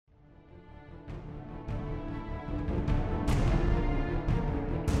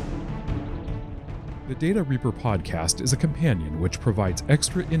The Data Reaper podcast is a companion which provides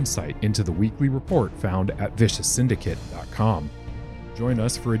extra insight into the weekly report found at vicioussyndicate.com. Join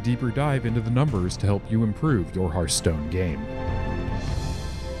us for a deeper dive into the numbers to help you improve your Hearthstone game.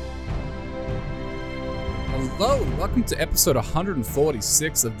 Hello and welcome to episode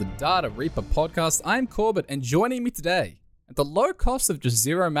 146 of the Data Reaper podcast. I'm Corbett, and joining me today, at the low cost of just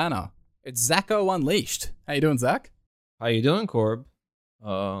 0 mana, it's Zacho Unleashed. How you doing, Zach? How you doing, Corb?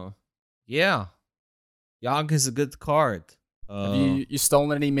 Yeah. Yogg is a good card. Have you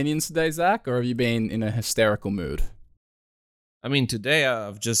stolen any minions today, Zach, or have you been in a hysterical mood? I mean, today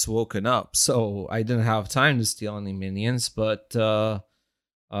I've just woken up, so I didn't have time to steal any minions, but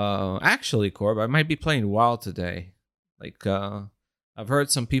actually, Corb, I might be playing WoW today. I've heard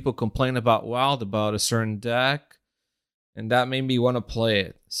some people complain about WoW, about a certain deck, and that made me want to play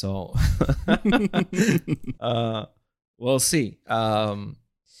it. So, we'll see.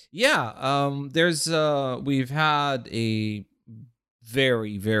 We've had a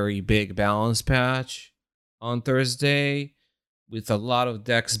very, very big balance patch on Thursday with a lot of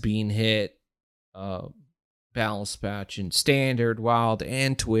decks being hit. Balance patch in Standard, Wild,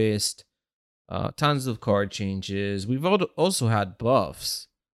 and Twist. Tons of card changes. We've also had buffs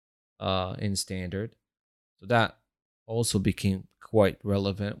in Standard. So that also became quite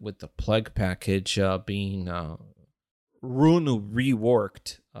relevant with the Plague package being rune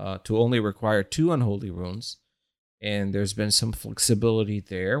reworked to only require 2 Unholy Runes. And there's been some flexibility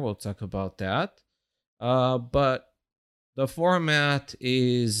there. We'll talk about that. But the format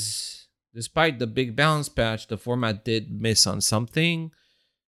is, despite the big balance patch, the format did miss on something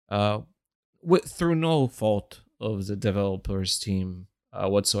through no fault of the developers team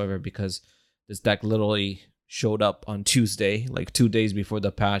whatsoever, because this deck literally showed up on Tuesday, like 2 days before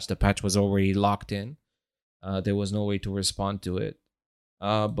the patch. The patch was already locked in. There was no way to respond to it.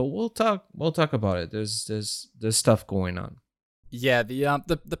 But we'll talk about it. There's stuff going on. Yeah,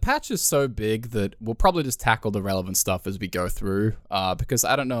 the patch is so big that we'll probably just tackle the relevant stuff as we go through, because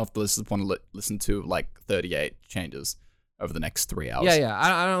I don't know if the listeners want to listen to like 38 changes over the next 3 hours. Yeah.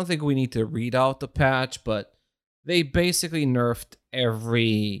 I don't think we need to read out the patch, but they basically nerfed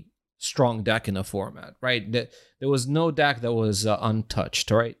every strong deck in the format, right? There was no deck that was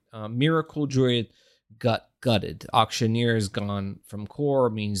untouched, right? Miracle Druid got gutted. Auctioneer is gone from core,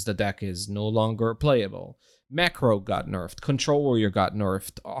 means the deck is no longer playable. Macro got nerfed. Control Warrior got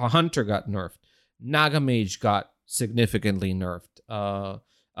nerfed. Hunter got nerfed. Naga Mage got significantly nerfed.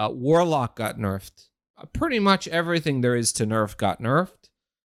 Warlock got nerfed. Pretty much everything there is to nerf got nerfed.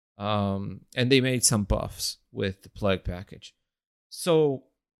 And they made some buffs with the Plague package. So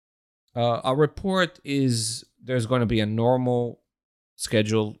a report is, there's going to be a normal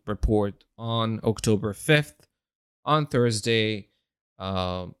scheduled report on October 5th on Thursday.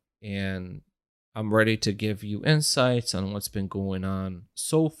 And I'm ready to give you insights on what's been going on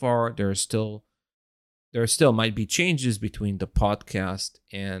so far. There still might be changes between the podcast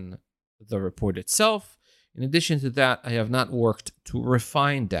and the report itself. In addition to that, I have not worked to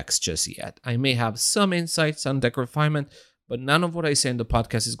refine decks just yet. I may have some insights on deck refinement, but none of what I say in the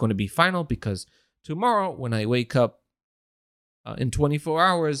podcast is going to be final, because tomorrow when I wake up in 24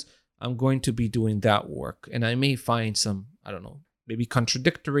 hours, I'm going to be doing that work. And I may find some, I don't know, maybe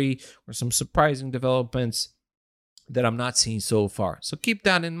contradictory or some surprising developments that I'm not seeing so far. So keep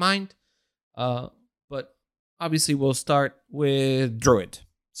that in mind. But obviously we'll start with Druid.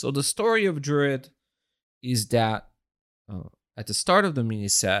 So the story of Druid is that at the start of the mini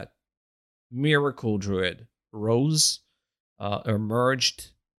set, Miracle Druid rose,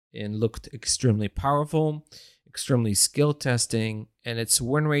 emerged, and looked extremely powerful, extremely skill testing, and its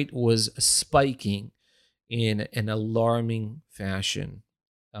win rate was spiking in an alarming fashion.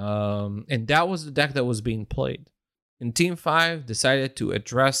 And that was the deck that was being played. And Team 5 decided to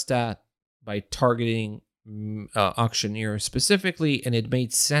address that by targeting Auctioneer specifically, and it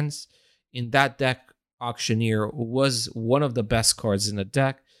made sense. In that deck, Auctioneer was one of the best cards in the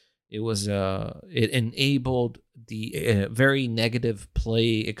deck. It enabled the very negative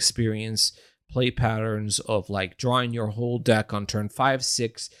play patterns of like drawing your whole deck on turn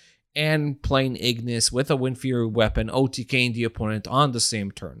 5-6 and playing Ignis with a Wind Fury weapon, OTKing the opponent on the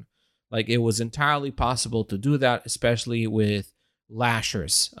same turn. Like, it was entirely possible to do that, especially with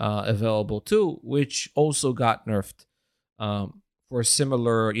Lashers available too, which also got nerfed for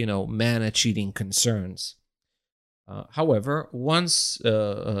similar, mana cheating concerns. However, once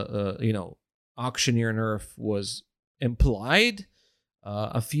Auctioneer nerf was implied,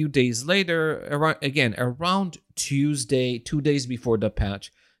 a few days later, around Tuesday, 2 days before the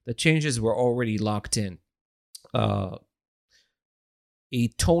patch, the changes were already locked in. a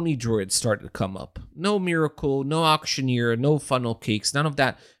Tony Druid started to come up. No Miracle, no Auctioneer, no Funnel Cakes, none of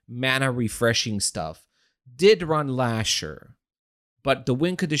that mana refreshing stuff. Did run Lasher, but the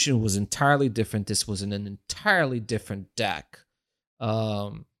win condition was entirely different. This was an entirely different deck,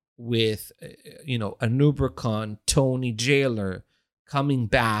 with Anubricon, Tony Jailer coming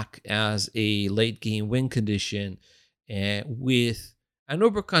back as a late game win condition, and with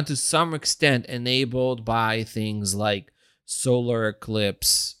Anubricon to some extent enabled by things like Solar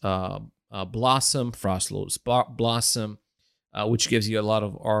Eclipse, Blossom, Frostlord's Blossom, which gives you a lot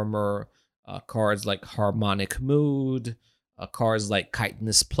of armor, cards like Harmonic Mood, cards like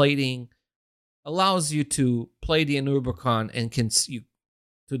Chitinous Plating, allows you to play the Anubricon and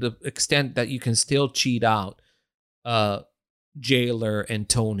to the extent that you can still cheat out Jailer and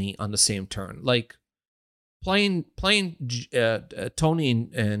Tony on the same turn. Like playing Tony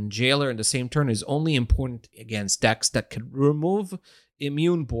and Jailer in the same turn is only important against decks that can remove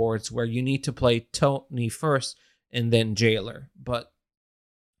immune boards where you need to play Tony first and then Jailer. But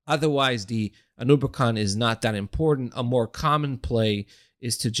otherwise, the Anubricon is not that important. A more common play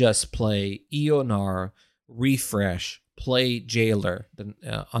is to just play Eonar, refresh, play Jailer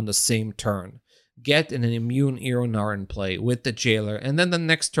on the same turn. Get an immune Eonar in play with the Jailer, and then the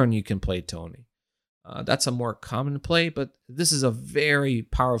next turn you can play Tony. That's a more common play, but this is a very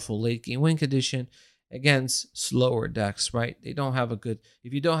powerful late game win condition against slower decks, right? They don't have a good...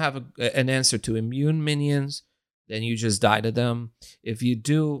 If you don't have an answer to immune minions, then you just die to them. If you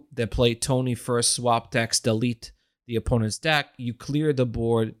do, they play Tony first, swap decks, delete the opponent's deck, you clear the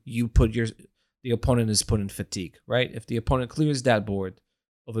board, the opponent is put in fatigue, right? If the opponent clears that board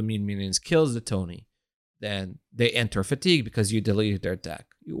of immune minions, kills the Tony, then they enter fatigue because you deleted their deck.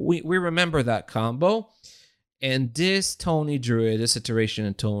 We remember that combo. And this Tony Druid, this iteration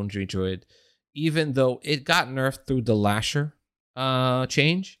of Tony Druid, even though it got nerfed through the Lasher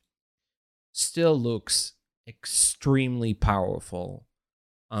change, still looks extremely powerful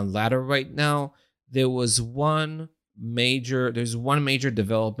on ladder right now. There's one major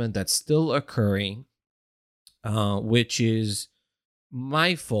development that's still occurring, which is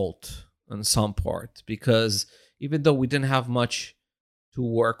my fault on some part, because even though we didn't have much to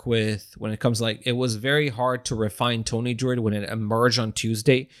work with when it comes it was very hard to refine Tony Druid when it emerged on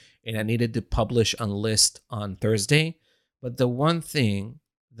Tuesday and I needed to publish on list on Thursday. But the one thing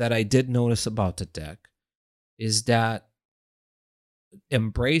that I did notice about the deck is that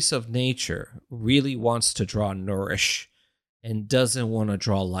Embrace of Nature really wants to draw Nourish and doesn't want to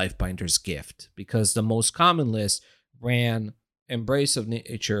draw Lifebinder's Gift, because the most common list ran Embrace of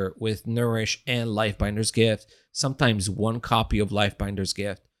Nature with Nourish and Lifebinder's Gift, sometimes one copy of Lifebinder's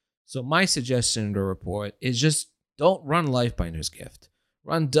Gift. So my suggestion in the report is just don't run Lifebinder's Gift.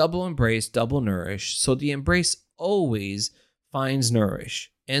 Run double Embrace, double Nourish, so the Embrace always finds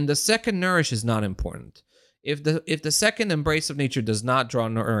Nourish. And the second Nourish is not important. If the second Embrace of Nature does not draw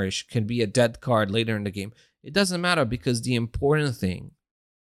Nourish, can be a dead card later in the game, it doesn't matter, because the important thing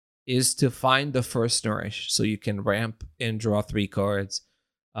is to find the first Nourish so you can ramp and draw 3 cards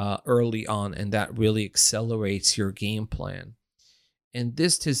early on, and that really accelerates your game plan. And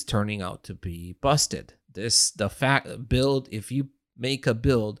this is turning out to be busted. If you make a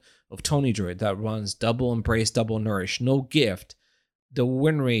build of Tony Druid that runs double Embrace, double Nourish, no gift, the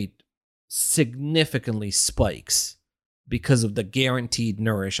win rate significantly spikes because of the guaranteed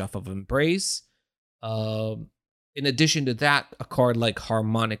Nourish off of Embrace. In addition to that, a card like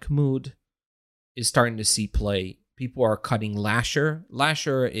Harmonic Mood is starting to see play. People are cutting Lasher.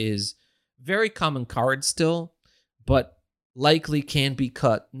 Lasher is very common card still, but likely can be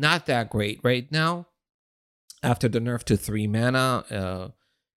cut. Not that great right now. After the nerf to 3 mana,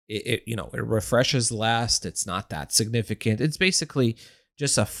 it refreshes last. It's not that significant. It's basically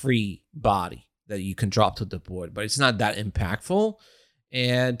just a free body that you can drop to the board, but it's not that impactful.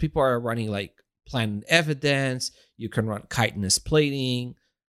 And people are running Planet Evidence. You can run Chitinous Plating.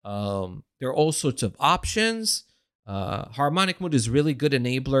 There are all sorts of options. Harmonic Mood is really good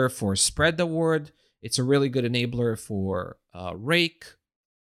enabler for Spread the Word. It's a really good enabler for Rake.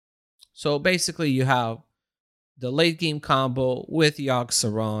 So basically you have the late game combo with Yogg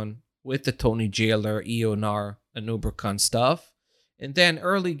Saron, with the Tony Jailer, Eonar, Anubricon stuff. And then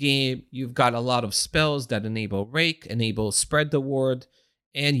early game, you've got a lot of spells that enable Rake, enable Spread the Word,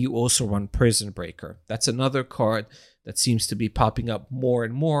 and you also run Prison Breaker. That's another card that seems to be popping up more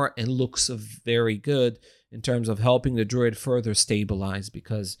and more and looks very good in terms of helping the Druid further stabilize,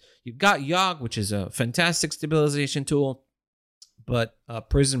 because you've got Yogg, which is a fantastic stabilization tool, but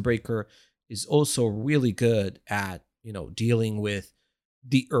Prison Breaker is also really good at dealing with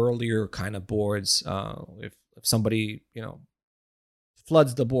the earlier kind of boards. If somebody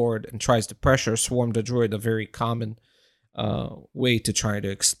floods the board and tries to pressure swarm the druid, a very common way to try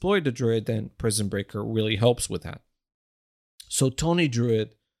to exploit the druid, then Prison Breaker really helps with that. So Tony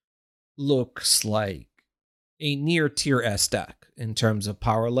Druid looks like a near tier S deck in terms of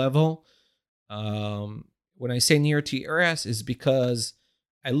power level. When I say near tier S is because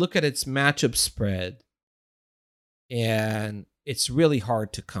I look at its matchup spread and it's really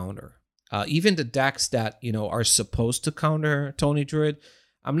hard to counter. Even the decks that, are supposed to counter Tony Druid,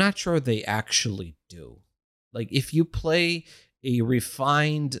 I'm not sure they actually do. Like if you play a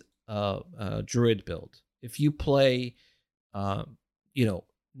refined Druid build, if you play,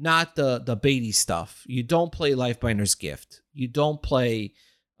 not the baity stuff, you don't play Lifebinder's Gift, you don't play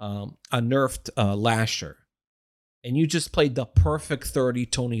a nerfed Lasher, and you just played the perfect 30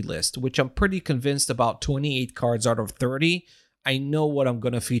 Tony list, which I'm pretty convinced about 28 cards out of 30. I know what I'm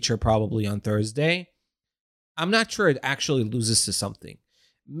going to feature probably on Thursday. I'm not sure it actually loses to something.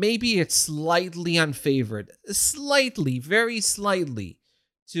 Maybe it's slightly unfavored, very slightly,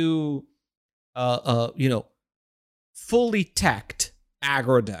 to, fully teched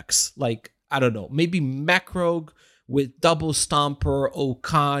aggro decks. Like, I don't know, maybe Mekrogue with Double Stomper,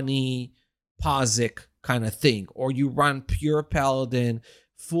 Okani, Pazik kind of thing. Or you run Pure Paladin,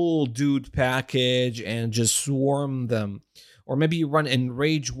 full dude package, and just swarm them. Or maybe you run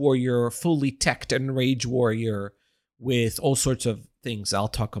Enrage Warrior, fully teched Enrage Warrior with all sorts of things I'll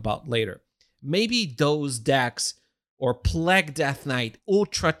talk about later. Maybe those decks, or Plague Death Knight,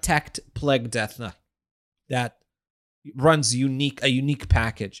 ultra teched Plague Death Knight, that runs a unique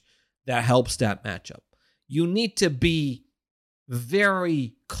package that helps that matchup. You need to be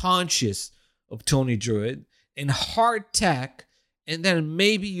very conscious of Tony Druid and hard tech, and then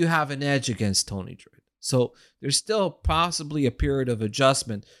maybe you have an edge against Tony Druid. So there's still possibly a period of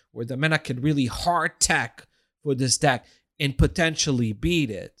adjustment where the meta can really hard tech for this deck and potentially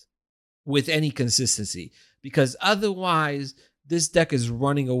beat it with any consistency. Because otherwise, this deck is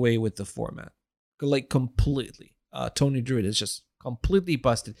running away with the format. Like completely. Tony Druid is just completely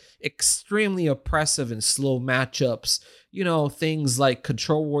busted. Extremely oppressive and slow matchups. Things like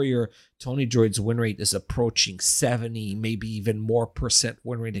Control Warrior. Tony Druid's win rate is approaching 70, maybe even more percent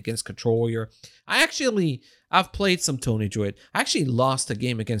win rate against Control Warrior. I've played some Tony Druid. I actually lost a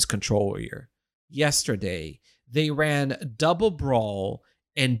game against Control Warrior yesterday. They ran Double Brawl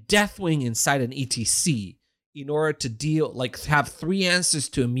and Deathwing inside an ETC in order to have 3 answers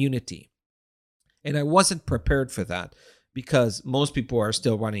to immunity. And I wasn't prepared for that because most people are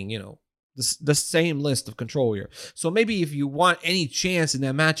still running, the same list of Control Warrior. So maybe if you want any chance in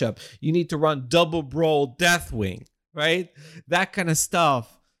that matchup, you need to run Double Brawl Deathwing, right? That kind of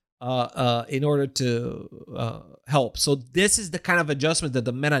stuff in order to help. So this is the kind of adjustment that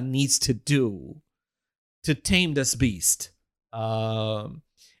the meta needs to do to tame this beast. And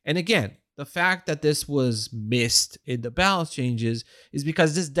again, the fact that this was missed in the balance changes is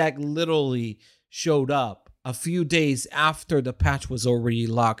because this deck literally showed up a few days after the patch was already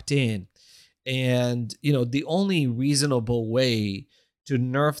locked in. And, the only reasonable way to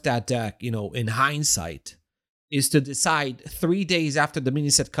nerf that deck, in hindsight, is to decide 3 days after the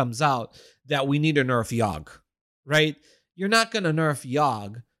mini set comes out that we need to nerf Yogg, right? You're not going to nerf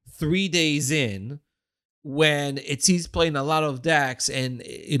Yogg 3 days in when he's playing a lot of decks and,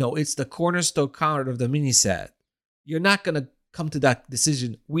 it's the cornerstone card of the mini set. You're not going to come to that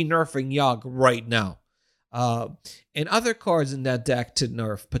decision. We nerfing Yogg right now. And other cards in that deck to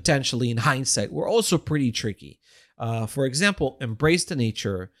nerf, potentially in hindsight, were also pretty tricky. For example, Embrace the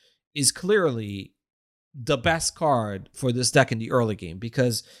Nature is clearly the best card for this deck in the early game,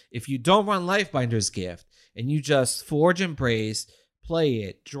 because if you don't run Lifebinder's Gift and you just Forge Embrace, play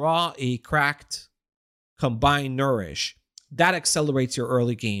it, draw a cracked Combine Nourish, that accelerates your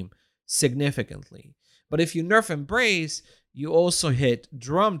early game significantly. But if you nerf Embrace, you also hit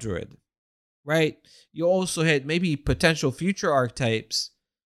Drum Druid, right? You also hit maybe potential future archetypes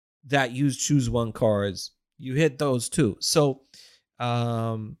that use Choose One cards. You hit those too. So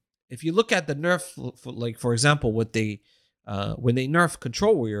if you look at the nerf, for example, when they nerf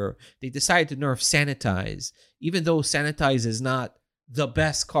Control Warrior, they decided to nerf Sanitize, even though Sanitize is not the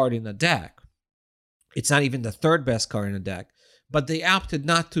best card in the deck. It's not even the third best card in the deck. But they opted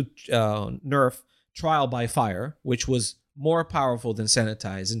not to nerf Trial by Fire, which was more powerful than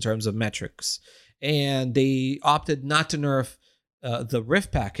Sanitize in terms of metrics. And they opted not to nerf the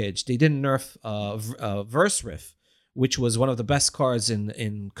Riff package. They didn't nerf Verse Riff, which was one of the best cards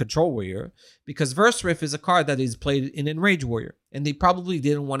in Control Warrior, because Verse Riff is a card that is played in Enrage Warrior, and they probably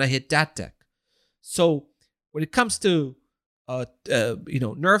didn't want to hit that deck. So when it comes to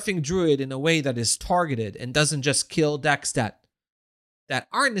nerfing Druid in a way that is targeted and doesn't just kill decks that that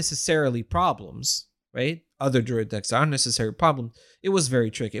aren't necessarily problems, right? Other druid decks aren't necessarily problems. It was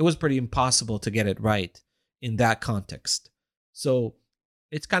very tricky. It was pretty impossible to get it right in that context. So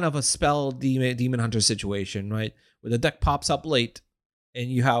it's kind of a spell demon hunter situation, right? Where the deck pops up late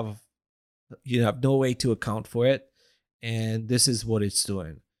and you have no way to account for it, and this is what it's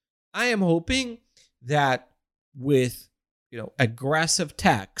doing. I am hoping that with aggressive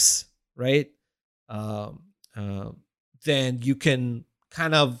attacks, right? Then you can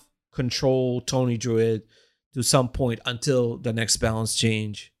kind of control Tony Druid to some point until the next balance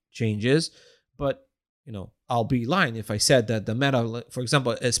changes. But I'll be lying if I said that the meta, for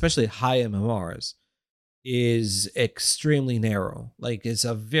example, especially high MMRs, is extremely narrow. Like, it's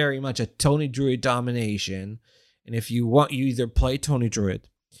a very much a Tony Druid domination. And if you want, you either play Tony Druid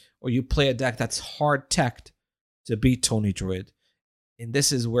or you play a deck that's hard teched to beat Tony Druid. And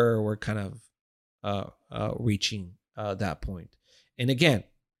this is where we're kind of reaching that point. And again,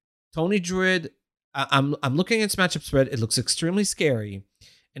 Tony Druid, I'm looking at its matchup spread. It looks extremely scary,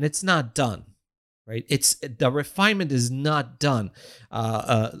 and it's not done. Right? The refinement is not done.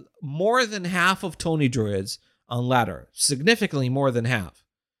 More than half of Tony Druids on ladder, significantly more than half,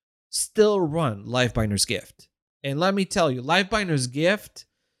 still run Lifebinder's Gift. And let me tell you, Lifebinder's Gift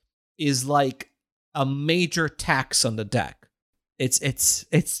is like a major tax on the deck. It's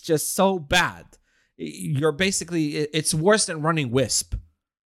just so bad. You're basically, it's worse than running Wisp,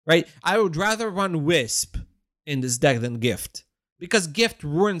 right? I would rather run Wisp in this deck than Gift, because Gift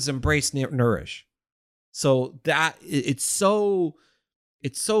ruins Embrace Nourish. So that it's so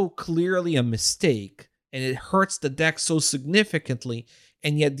clearly a mistake, and it hurts the deck so significantly.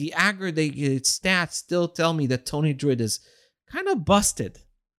 And yet the aggregated stats still tell me that Tony Druid is kind of busted.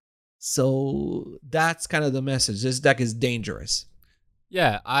 So that's kind of the message. This deck is dangerous.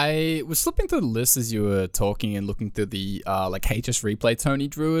 Yeah, I was flipping through the list as you were talking and looking through the HS replay Tony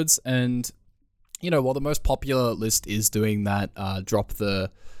Druids, and while the most popular list is doing that, drop the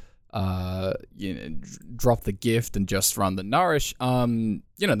gift and just run the nourish.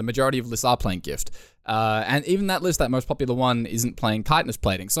 The majority of lists are playing gift, and even that list, that most popular one, isn't playing chitinous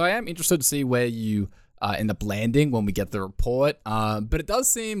plating. So I am interested to see where you end up landing when we get the report. But it does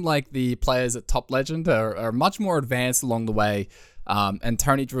seem like the players at Top Legend are much more advanced along the way. And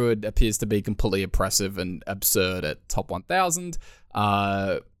Tony Druid appears to be completely oppressive and absurd at top 1000.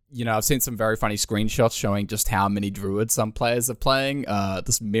 I've seen some very funny screenshots showing just how many Druids some players are playing.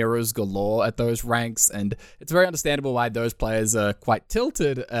 This mirrors galore at those ranks, and it's very understandable why those players are quite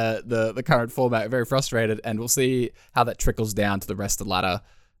tilted at the current format, very frustrated, and we'll see how that trickles down to the rest of the ladder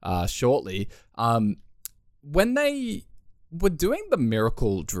shortly. When they were doing the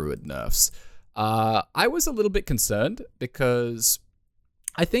Miracle Druid nerfs, I was a little bit concerned, because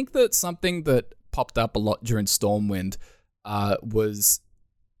I think that something that popped up a lot during Stormwind was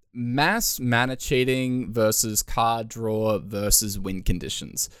mass mana cheating versus card draw versus win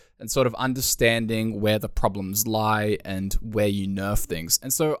conditions, and sort of understanding where the problems lie and where you nerf things.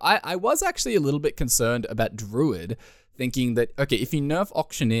 And so I was actually a little bit concerned about Druid, thinking that, okay, if you nerf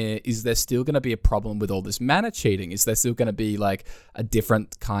Auctioneer, is there still going to be a problem with all this mana cheating? Is there still going to be like a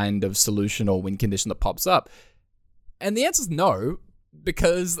different kind of solution or win condition that pops up? And the answer is no,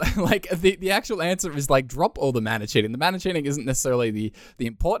 because like the actual answer is like, drop all the mana cheating. The mana cheating isn't necessarily the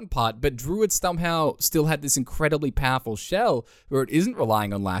important part, but Druid somehow still had this incredibly powerful shell where it isn't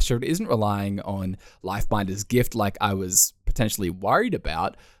relying on Lasher, it isn't relying on Lifebinder's Gift like I was potentially worried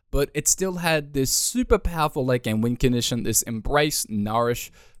about, but it still had this super powerful late game win condition, this Embrace Nourish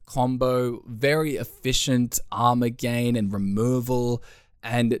combo, very efficient armor gain and removal,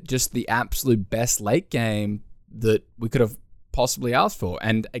 and just the absolute best late game that we could have possibly asked for.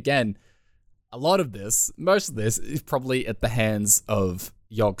 And again, most of this is probably at the hands of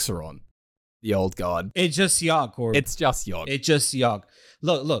Yogg, the old god. It's just Yogg, or it's just Yogg. It's just Yogg.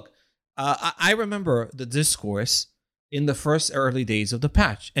 Look. I remember the discourse in the first early days of the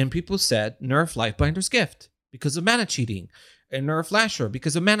patch, and people said nerf Lifebinder's Gift because of mana cheating, and nerf Lasher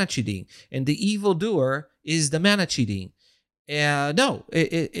because of mana cheating, and the evil doer is the mana cheating. No,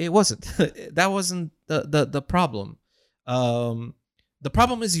 it wasn't. That wasn't the problem. The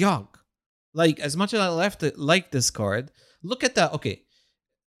problem is Yogg. Like, as much as I like this card, look at that. Okay,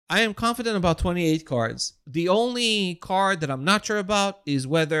 I am confident about 28 cards. The only card that I'm not sure about is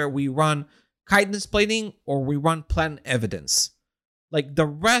whether we run Chitinous Plating or we run Plant Evidence. Like, the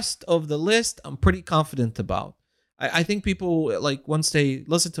rest of the list, I'm pretty confident about. I think people, like, once they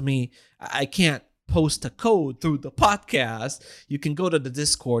listen to me, I can't post a code through the podcast. You can go to the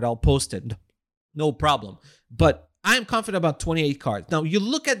Discord. I'll post it. No problem. But I'm confident about 28 cards. Now, you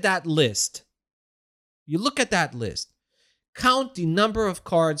look at that list. count the number of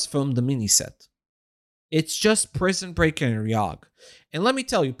cards from the mini set. It's just Prison Breaker and Yogg. And let me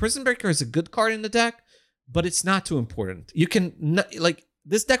tell you, Prison Breaker is a good card in the deck, but it's not too important. You can,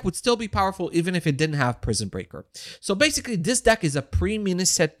 this deck would still be powerful even if it didn't have Prison Breaker. So basically, this deck is a pre-mini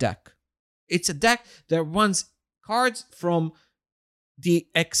set deck. It's a deck that runs cards from the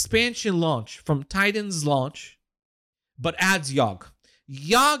expansion launch, from Titan's launch, but adds Yogg.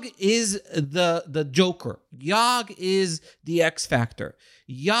 Yogg is the Joker. Yogg is the X Factor.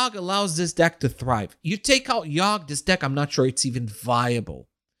 Yogg allows this deck to thrive. You take out Yogg, this deck, I'm not sure it's even viable.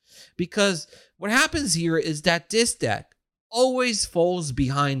 Because what happens here is that this deck always falls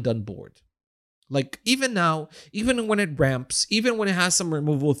behind on board. Like, even now, even when it ramps, even when it has some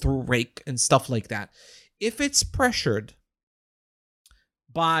removal through Rake and stuff like that, if it's pressured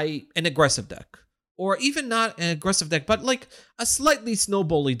by an aggressive deck, or even not an aggressive deck, but like a slightly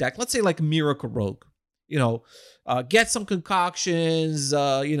snowbally deck, let's say like Miracle Rogue, get some concoctions,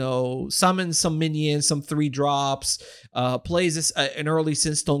 summon some minions, some 3-drops, plays an early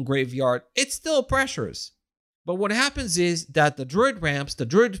Sinstone Graveyard, it still pressures. But what happens is that the Druid ramps, the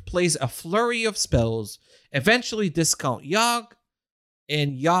Druid plays a flurry of spells, eventually discount Yogg,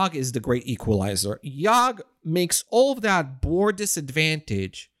 and Yogg is the great equalizer. Yogg makes all of that board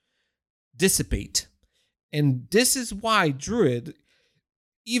disadvantage dissipate. And this is why Druid,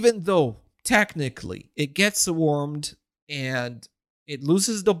 even though technically it gets swarmed and it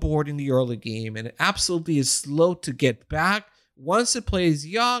loses the board in the early game and it absolutely is slow to get back, once it plays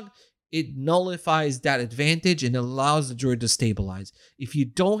Yogg, it nullifies that advantage and allows the Druid to stabilize. If you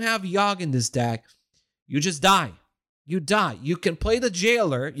don't have Yogg in this deck, you just die. You die. You can play the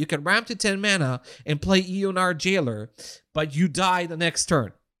Jailer, you can ramp to 10 mana and play Eonar Jailer, but you die the next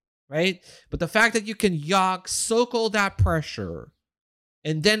turn. Right? But the fact that you can Yogg, soak all that pressure,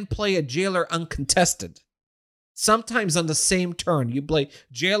 and then play a Jailer uncontested. Sometimes on the same turn. You play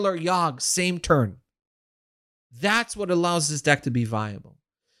Jailer, Yogg, same turn. That's what allows this deck to be viable.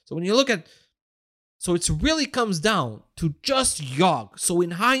 So when you look at... So it really comes down to just Yogg. So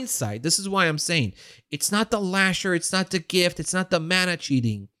in hindsight, this is why I'm saying, it's not the Lasher, it's not the Gift, it's not the mana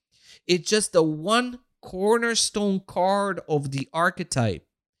cheating. It's just the one cornerstone card of the archetype,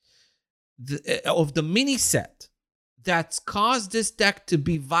 of the mini set, that's caused this deck to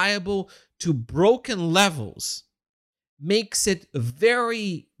be viable to broken levels, makes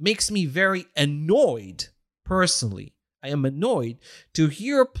me very annoyed personally. I am annoyed to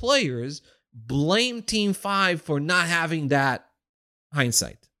hear players blame Team 5 for not having that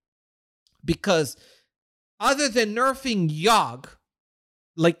hindsight. Because other than nerfing Yogg,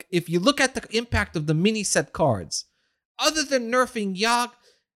 like if you look at the impact of the mini set cards, other than nerfing Yogg,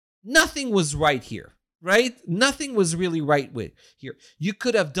 nothing was right here, right? Nothing was really right with here. You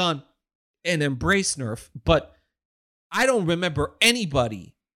could have done an Embrace nerf, but I don't remember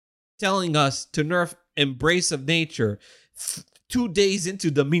anybody telling us to nerf Embrace of Nature 2 days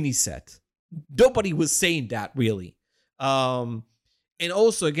into the mini set. Nobody was saying that, really. And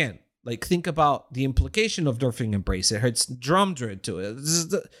also, again, like, think about the implication of nerfing Embrace. It hurts Drum Druid to it.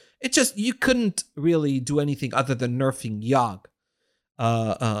 It just, you couldn't really do anything other than nerfing Yogg.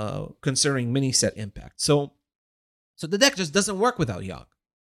 Concerning mini set impact. So the deck just doesn't work without Yogg.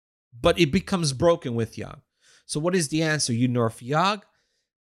 But it becomes broken with Yogg. So what is the answer? You nerf Yogg?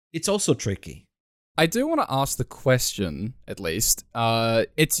 It's also tricky. I do want to ask the question, at least.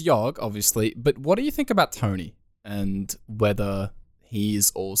 It's Yogg, obviously, but what do you think about Tony? And whether he's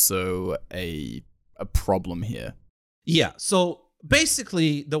also a problem here? Yeah, so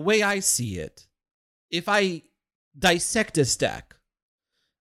basically, the way I see it, if I dissect this deck,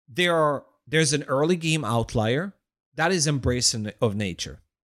 there's an early game outlier. That is Embrace of Nature.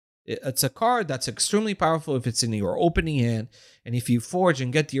 It's a card that's extremely powerful if it's in your opening hand, and if you forge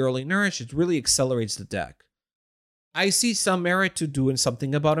and get the early nourish, it really accelerates the deck. I see some merit to doing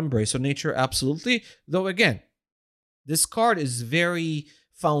something about Embrace of Nature, absolutely. Though again, this card is very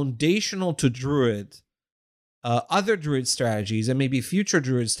foundational to Druid, other Druid strategies, and maybe future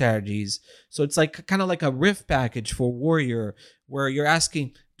Druid strategies. So it's like kind of like a Rift package for Warrior, where you're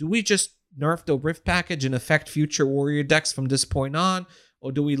asking, do we just nerf the Rift package and affect future Warrior decks from this point on?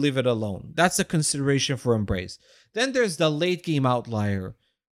 Or do we leave it alone? That's a consideration for Embrace. Then there's the late game outlier.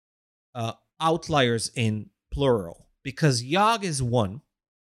 Outliers in plural. Because Yogg is one.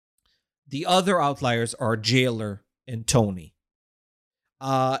 The other outliers are Jailer and Tony.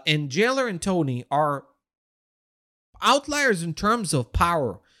 And Jailer and Tony are outliers in terms of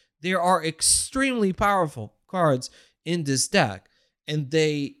power. There are extremely powerful cards in this deck. And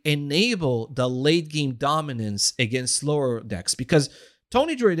they enable the late game dominance against slower decks. Because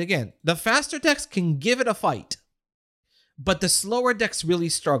Tony Druid, again, the faster decks can give it a fight. But the slower decks really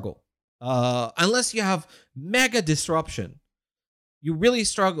struggle. Unless you have mega disruption, you really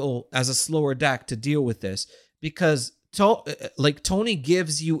struggle as a slower deck to deal with this because Tony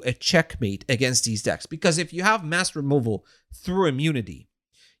gives you a checkmate against these decks. Because if you have mass removal through immunity,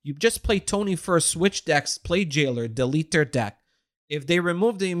 you just play Tony first, switch decks, play Jailer, delete their deck. If they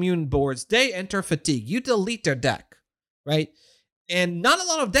remove the immune boards, they enter fatigue. You delete their deck, right? And not a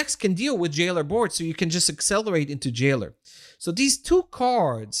lot of decks can deal with Jailer boards, so you can just accelerate into Jailer. So these two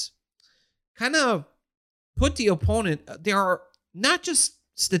cards kind of put the opponent, they are not just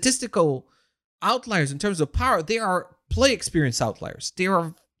statistical outliers in terms of power, they are play experience outliers. They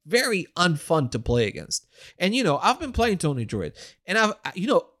are very unfun to play against. And, I've been playing Tony Druid, and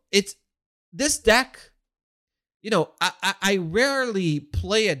it's this deck, I rarely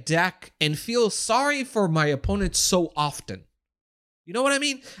play a deck and feel sorry for my opponent so often. You know what I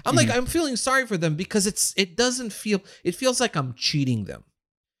mean? I'm feeling sorry for them because it feels like I'm cheating them.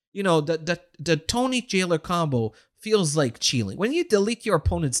 The Tony Jailer combo feels like cheating. When you delete your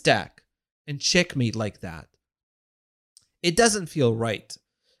opponent's deck and checkmate like that, it doesn't feel right.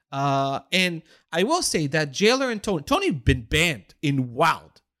 And I will say that Jailer and Tony been banned in Wild.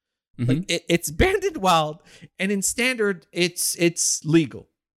 Like it's banned in Wild, and in Standard it's legal,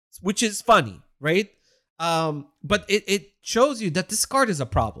 which is funny, right? But it shows you that this card is a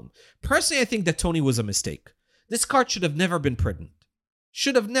problem. Personally, I think that Tony was a mistake. This card should have never been printed.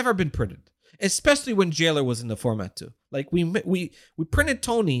 Especially when Jailer was in the format too. Like we printed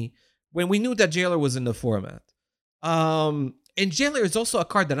Tony when we knew that Jailer was in the format. And Jailer is also a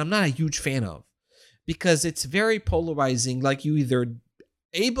card that I'm not a huge fan of because it's very polarizing. Like you either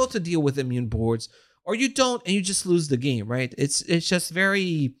able to deal with immune boards or you don't, and you just lose the game, right? It's just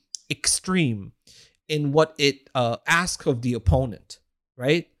very extreme in what it asks of the opponent,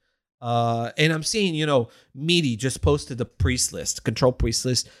 right? And I'm seeing, Meaty just posted the priest list, control priest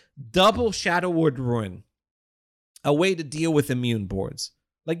list, double Shadow Word Ruin, a way to deal with immune boards.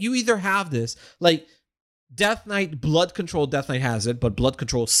 Like you either have this, like Death Knight, Blood Control, Death Knight has it, but Blood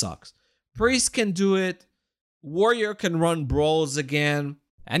Control sucks. Priest can do it. Warrior can run brawls again.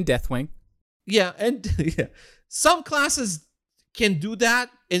 And Deathwing. Yeah, and yeah. Some classes can do that,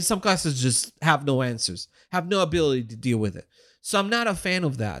 and some classes just have no answers, have no ability to deal with it. So I'm not a fan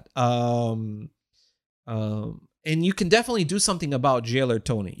of that. And you can definitely do something about Jailer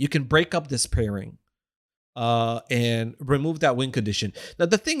Tony. You can break up this pairing and remove that win condition. Now,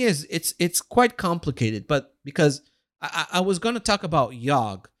 the thing is, it's quite complicated, but because I was going to talk about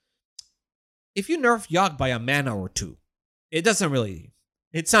Yogg. If you nerf Yogg by a mana or two,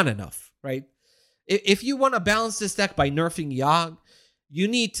 it's not enough, right? If you want to balance this deck by nerfing Yogg, you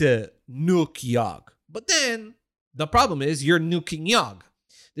need to nuke Yogg. But then the problem is you're nuking Yogg.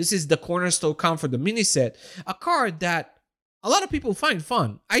 This is the cornerstone card for the mini set, a card that a lot of people find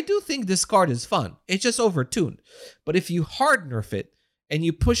fun. I do think this card is fun. It's just overtuned. But if you hard nerf it and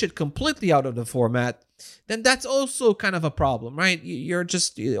you push it completely out of the format, then that's also kind of a problem, right? You're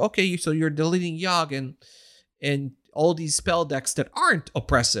just, okay, so you're deleting Yogg and all these spell decks that aren't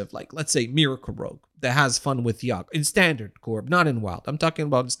oppressive, like let's say Miracle Rogue, that has fun with Yogg in Standard, Corb, not in Wild. I'm talking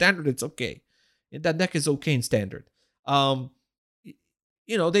about in Standard, it's okay. That deck is okay in Standard.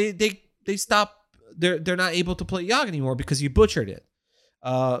 They stop. They're not able to play Yogg anymore because you butchered it.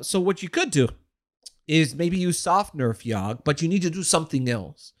 So what you could do is maybe you soft nerf Yogg, but you need to do something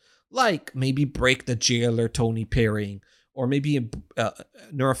else, like maybe break the Jailer Tony pairing, or maybe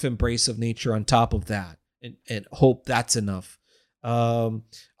nerf Embrace of Nature on top of that, and hope that's enough.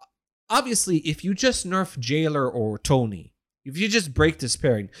 Obviously, if you just nerf Jailer or Tony, if you just break this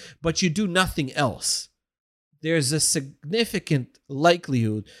pairing, but you do nothing else, there's a significant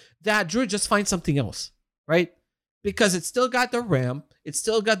likelihood that Druid just finds something else, right? Because it's still got the ramp, it's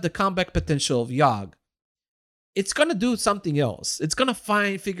still got the comeback potential of Yogg. It's going to do something else. It's going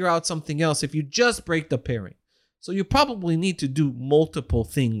to figure out something else if you just break the pairing. So you probably need to do multiple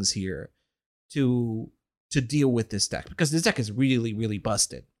things here to deal with this deck, because this deck is really, really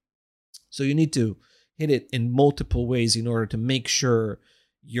busted. So you need to hit it in multiple ways in order to make sure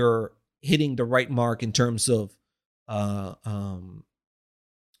you're hitting the right mark in terms of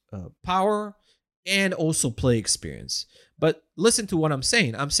power and also play experience. But listen to what I'm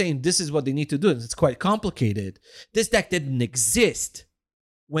saying. I'm saying this is what they need to do. It's quite complicated. This deck didn't exist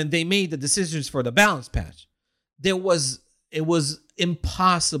when they made the decisions for the balance patch. It was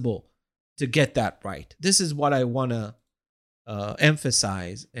impossible to get that right. This is what I want to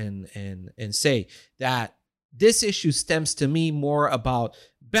emphasize and say, that this issue stems to me more about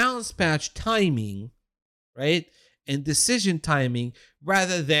balance patch timing, right? And decision timing,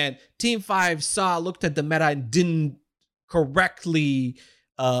 rather than Team 5 looked at the meta and didn't correctly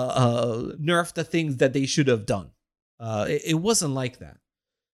nerf the things that they should have done. It wasn't like that.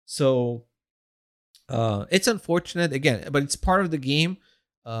 So it's unfortunate again, but it's part of the game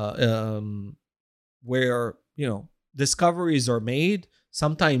where discoveries are made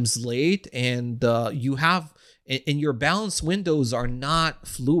sometimes late, and you have and your balance windows are not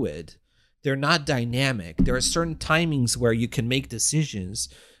fluid. They're not dynamic. There are certain timings where you can make decisions,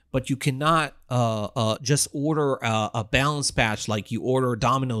 but you cannot just order a balance patch like you order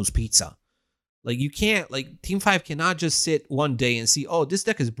Domino's pizza. Like you can't, like Team 5 cannot just sit one day and see, oh, this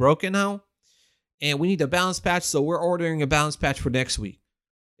deck is broken now and we need a balance patch, so we're ordering a balance patch for next week.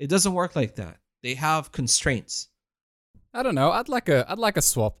 It doesn't work like that. They have constraints. I don't know. I'd like a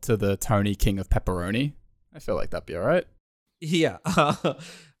swap to the Tony King of Pepperoni. I feel like that'd be all right. Yeah,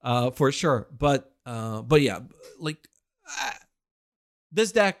 for sure. But yeah, like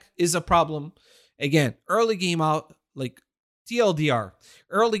this deck is a problem. Again, early game out, like TLDR,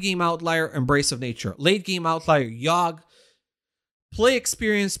 early game outlier, Embrace of Nature. Late game outlier, Yogg. Play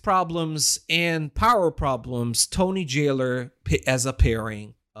experience problems and power problems. Tony Jailer as a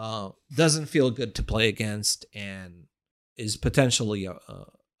pairing doesn't feel good to play against and is potentially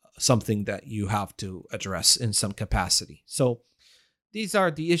something that you have to address in some capacity. So these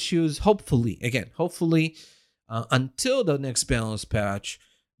are the issues. Hopefully, until the next balance patch,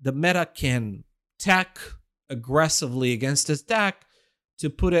 the meta can tech aggressively against this deck to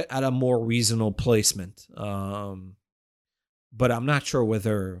put it at a more reasonable placement. But I'm not sure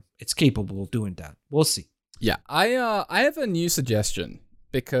whether it's capable of doing that. We'll see. Yeah, I have a new suggestion,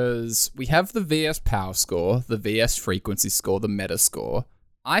 because we have the VS power score, the VS frequency score, the meta score.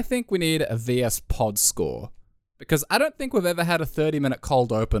 I think we need a VS pod score, because I don't think we've ever had a 30-minute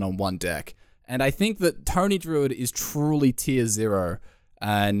cold open on one deck. And I think that Tony Druid is truly tier 0,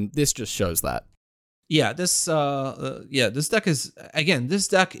 and this just shows that. Yeah, this deck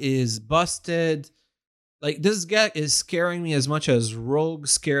is busted. Like, this deck is scaring me as much as Rogue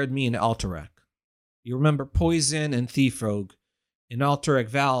scared me in Alterac. You remember Poison and Thief Rogue in Alterac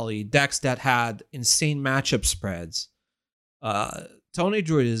Valley, decks that had insane matchup spreads. Tony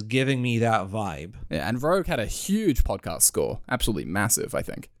Druid is giving me that vibe. Yeah, and Rogue had a huge podcast score. Absolutely massive, I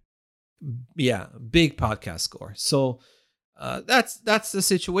think. Yeah, big podcast score. So that's the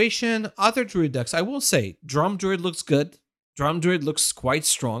situation. Other Druid decks, I will say, Drum Druid looks good. Drum Druid looks quite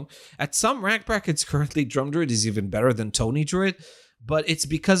strong. At some rank brackets currently, Drum Druid is even better than Tony Druid, but it's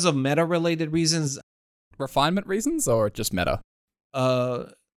because of meta-related reasons. Refinement reasons, or just meta?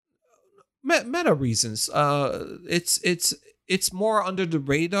 Meta reasons. It's more under the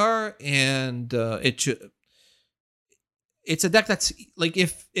radar, and it's a deck that's like,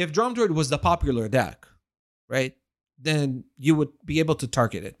 if Drum Druid was the popular deck, right, then you would be able to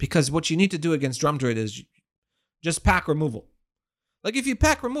target it, because what you need to do against Drum Druid is just pack removal. Like, if you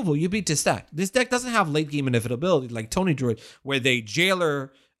pack removal, you beat this deck. This deck doesn't have late game inevitability like Tony Druid, where they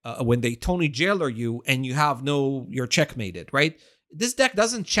when they Tony Jailer you and you have you're checkmated, right? This deck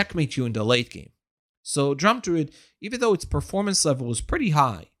doesn't checkmate you in the late game. So Drum Druid, even though its performance level is pretty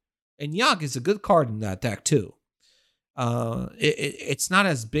high, and Yogg is a good card in that deck too, it's not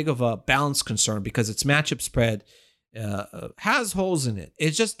as big of a balance concern because its matchup spread has holes in it.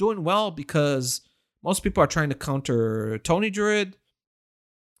 It's just doing well because most people are trying to counter Tony Druid,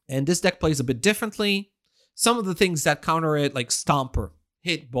 and this deck plays a bit differently. Some of the things that counter it, like Stomper,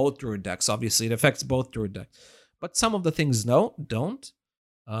 hit both Druid decks. Obviously, it affects both Druid decks. But some of the things don't.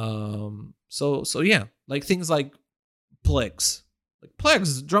 So yeah, like things like Plagues. Like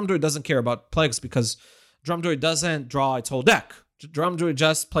Plagues, Drum Druid doesn't care about Plagues because Drum Druid doesn't draw its whole deck. Drum Druid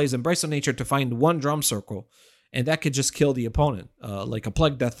just plays Embrace of Nature to find one drum circle, and that could just kill the opponent. Like a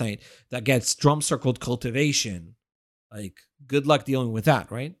Plague Death Knight that gets drum circled Cultivation. Like, good luck dealing with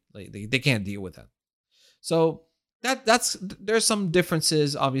that, right? Like they can't deal with that. So there's some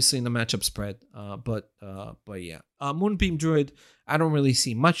differences obviously in the matchup spread, but yeah, Moonbeam Druid, I don't really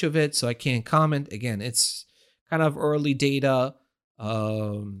see much of it, so I can't comment. Again, it's kind of early data,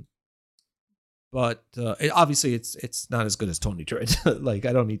 but obviously it's not as good as Tony Druid. Like,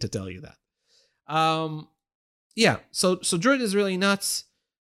 I don't need to tell you that. Yeah, so Druid is really nuts,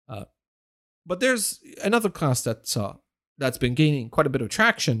 but there's another class that's been gaining quite a bit of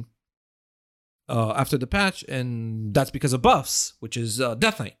traction after the patch, and that's because of buffs, which is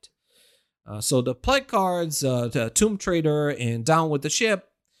Death Knight. So the Plague cards, the Tomb Trader and Down with the Ship,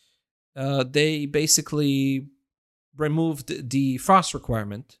 they basically removed the Frost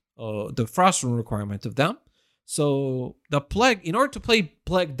requirement, the Frost Rune requirement of them. So the Plague, in order to play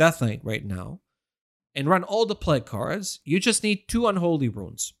Plague Death Knight right now and run all the Plague cards, you just need 2 Unholy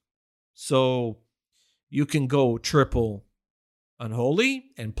Runes. So You can go triple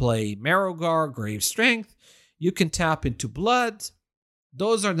Unholy and play Marrowgar, Grave Strength. You can tap into Blood.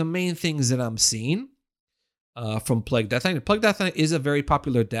 Those are the main things that I'm seeing from Plague Death Knight. Plague Death Knight is a very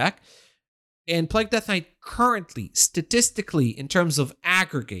popular deck. And Plague Death Knight currently, statistically, in terms of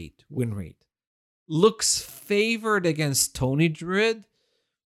aggregate win rate, looks favored against Tony Druid.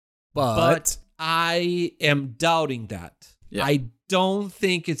 But I am doubting that. Yeah. I don't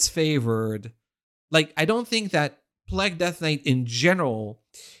think it's favored. Like, I don't think that Plague Death Knight in general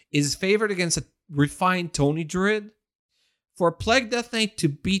is favored against a refined Tony Druid. For Plague Death Knight to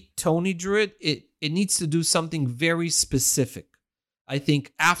beat Tony Druid, it needs to do something very specific. I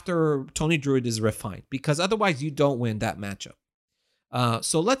think after Tony Druid is refined, because otherwise you don't win that matchup.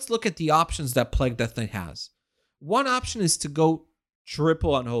 So let's look at the options that Plague Death Knight has. One option is to go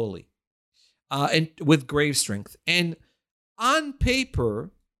triple Unholy and with Grave Strength. And on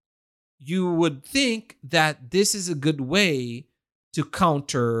paper, you would think that this is a good way to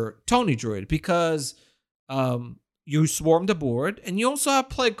counter Tony Druid because you swarm the board and you also have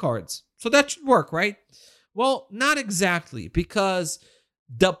plague cards. So that should work, right? Well, not exactly, because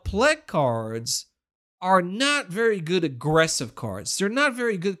the plague cards are not very good aggressive cards. They're not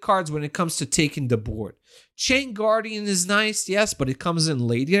very good cards when it comes to taking the board. Chain Guardian is nice, yes, but it comes in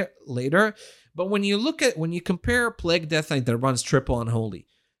later. But when you compare Plague Death Knight that runs triple Unholy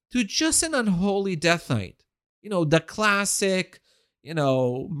to just an Unholy Death Knight, the classic,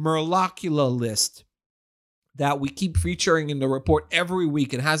 Murlocula list that we keep featuring in the report every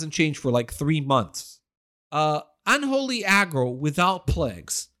week. It hasn't changed for like 3 months. Unholy aggro without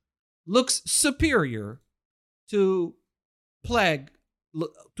plagues looks superior to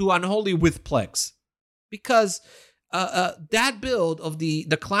Unholy with plagues, because that build of the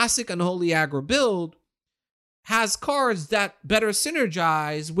classic Unholy aggro build has cards that better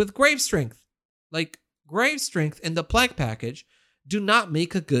synergize with Grave Strength. Like, Grave Strength and the Plague package do not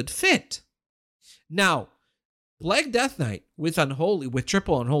make a good fit. Now, Plague Death Knight with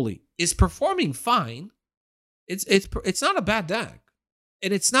triple Unholy is performing fine. It's not a bad deck.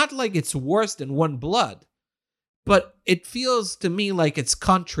 And it's not like it's worse than One Blood. But it feels to me like it's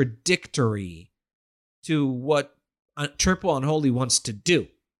contradictory to what triple Unholy wants to do.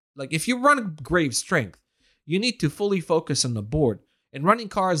 Like, if you run Grave Strength, you need to fully focus on the board. And running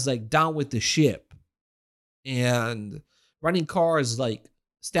cards like Down with the Ship and running cards like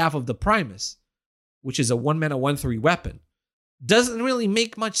Staff of the Primus, which is a 1-mana 1/3 weapon, doesn't really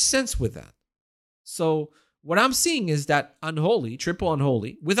make much sense with that. So what I'm seeing is that triple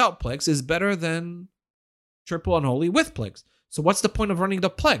Unholy without plagues is better than triple Unholy with plagues. So what's the point of running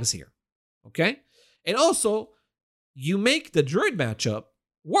the plagues here? Okay? And also, you make the Druid matchup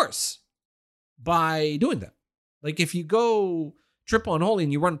worse by doing that. Like, if you go triple Unholy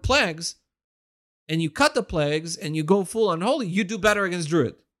and you run plagues, and you cut the plagues and you go full Unholy, you do better against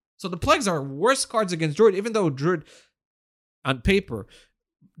Druid. So the plagues are worse cards against Druid, even though Druid on paper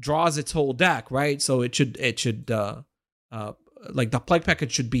draws its whole deck, right? So it should like the plague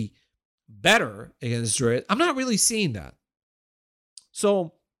package should be better against Druid. I'm not really seeing that.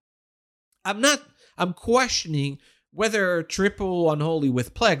 So I'm questioning whether triple Unholy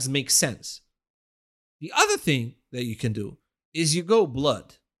with plagues makes sense. The other thing that you can do is you go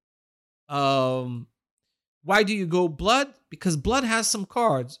Blood. Why do you go Blood? Because Blood has some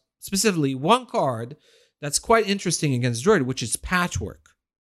cards, specifically one card that's quite interesting against Druid, which is Patchwork.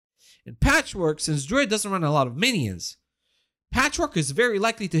 And Patchwork, since Druid doesn't run a lot of minions, Patchwork is very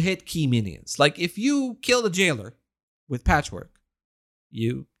likely to hit key minions. Like, if you kill the Jailer with Patchwork,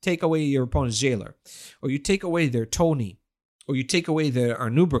 you take away your opponent's Jailer, or you take away their Tony, or you take away their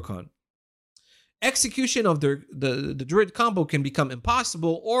Arnubricon, execution of the Druid combo can become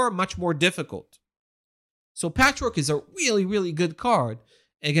impossible or much more difficult. So Patchwork is a really, really good card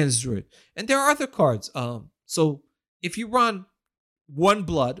against Druid. And there are other cards. So if you run One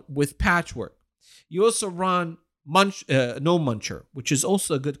Blood with Patchwork, you also run No Muncher, which is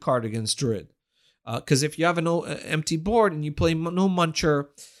also a good card against Druid. Because if you have an empty board and you play No Muncher,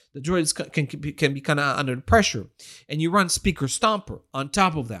 the Druids can be kind of under pressure. And you run Speaker Stomper on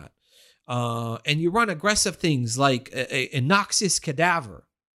top of that. And you run aggressive things like a Noxious Cadaver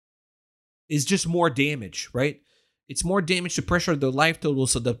is just more damage, right? It's more damage to pressure the life total,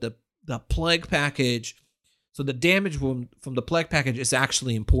 so the plague package, so the damage from the plague package is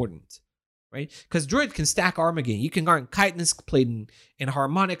actually important, right? Because Druid can stack Armageddon. You can run Chitinous Plating in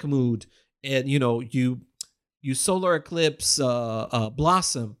Harmonic Mood, and you Solar Eclipse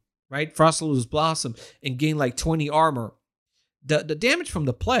Blossom, right? Frostloose Blossom, and gain like 20 armor. The damage from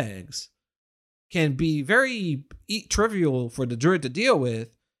the plagues can be very trivial for the Druid to deal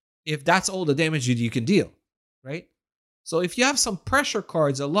with, if that's all the damage you can deal, right? So if you have some pressure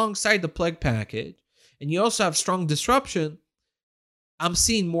cards alongside the Plague package, and you also have strong disruption, I'm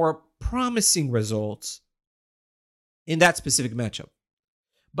seeing more promising results in that specific matchup.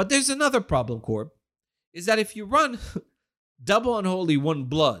 But there's another problem, Corb, is that if you run double Unholy One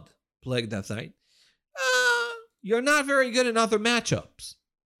Blood Plague Death Knight, you're not very good in other matchups.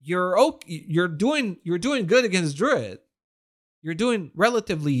 You're doing good against Druid. You're doing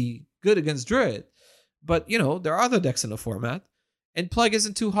relatively good against Druid. But, there are other decks in the format, and Plague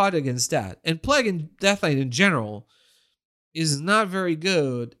isn't too hot against that. And Plague and Death Knight in general is not very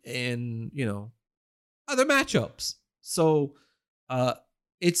good in, other matchups. So,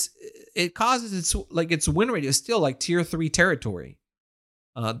 it causes its win rate is still like tier 3 territory.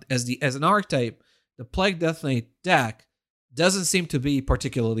 As an archetype, the Plague Death Knight deck doesn't seem to be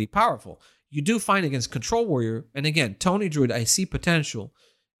particularly powerful. You do find against Control Warrior, and again, Tony Druid, I see potential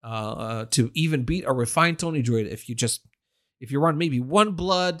to even beat a refined Tony Druid if you run maybe One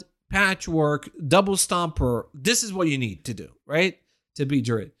Blood, Patchwork, Double Stomper. This is what you need to do, right? To beat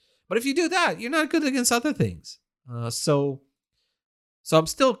Druid. But if you do that, you're not good against other things. So I'm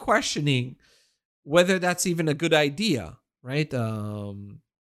still questioning whether that's even a good idea, right? But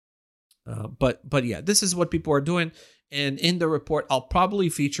yeah, this is what people are doing. And in the report, I'll probably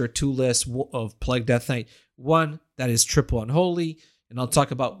feature 2 lists of Plague Death Knight. One that is triple Unholy, and I'll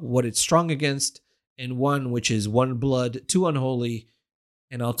talk about what it's strong against, and one which is 1 Blood, 2 Unholy,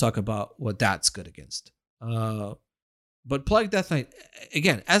 and I'll talk about what that's good against. But Plague Death Knight,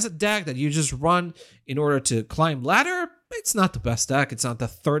 again, as a deck that you just run in order to climb ladder, it's not the best deck. It's not the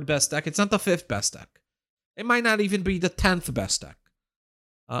 3rd best deck. It's not the 5th best deck. It might not even be the 10th best deck.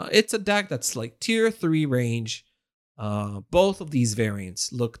 It's a deck that's like tier 3 range. Both of these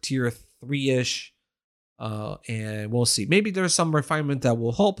variants look tier 3-ish. And we'll see. Maybe there's some refinement that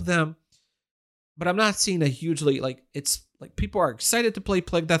will help them. But I'm not seeing a hugely, it's like people are excited to play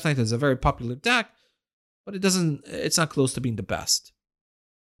Plague Death Knight as a very popular deck. But it's not close to being the best.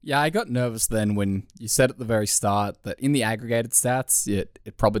 Yeah, I got nervous then when you said at the very start that in the aggregated stats, it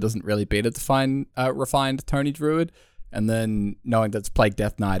probably doesn't really beat a refined Tony Druid. And then knowing that it's Plague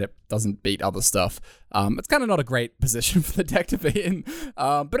Death Knight, it doesn't beat other stuff. It's kind of not a great position for the deck to be in.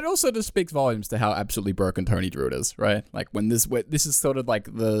 But it also just speaks volumes to how absolutely broken Tony Druid is, right? Like when this is sort of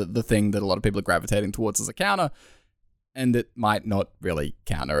like the thing that a lot of people are gravitating towards as a counter, and it might not really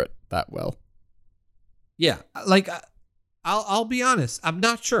counter it that well. Yeah, I'll be honest. I'm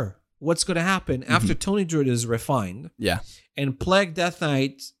not sure what's going to happen after Tony Druid is refined. Yeah. And Plague Death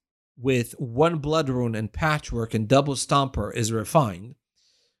Knight with 1 Blood Rune and Patchwork and Double Stomper is refined.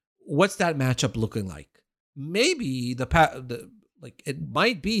 What's that matchup looking like? Maybe it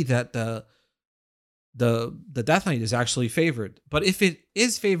might be that the Death Knight is actually favored. But if it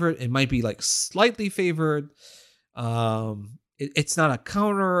is favored, it might be like slightly favored. It's not a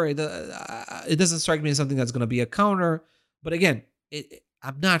counter. It doesn't strike me as something that's going to be a counter. But again,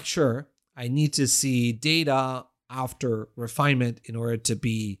 I'm not sure. I need to see data after refinement in order to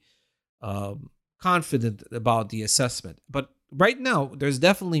be confident about the assessment. But right now, there's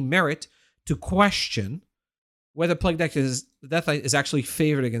definitely merit to question whether Plague Death Knight is actually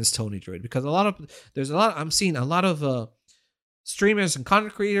favored against Tony Druid, because I'm seeing a lot of streamers and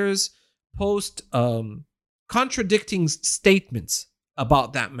content creators post contradicting statements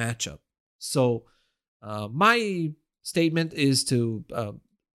about that matchup. So my statement is to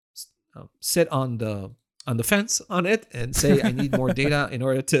sit on the fence on it and say I need more data in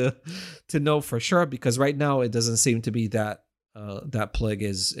order to know for sure, because right now it doesn't seem to be that that Plague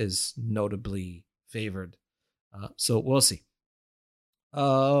is notably favored. So we'll see.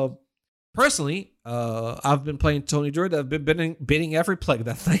 Personally, I've been playing Tony Druid. I've been beating every Plague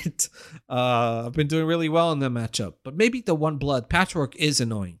that night. I've been doing really well in that matchup. But maybe the 1 Blood Patchwork is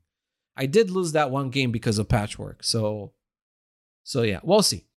annoying. I did lose that one game because of Patchwork. So yeah, we'll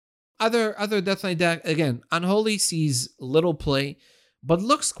see. Other Death Knight deck, again, Unholy sees little play, but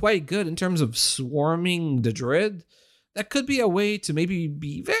looks quite good in terms of swarming the Druid. That could be a way to maybe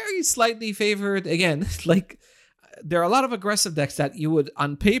be very slightly favored. Again, there are a lot of aggressive decks that you would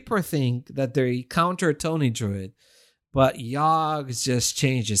on paper think that they counter Tony Druid, but Yogg just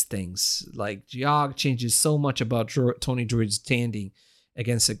changes things. Like Yogg changes so much about Tony Druid's standing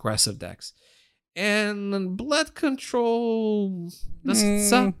against aggressive decks. And Blood Control doesn't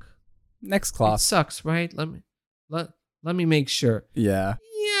suck. Next class. It sucks, right? Let me make sure. Yeah.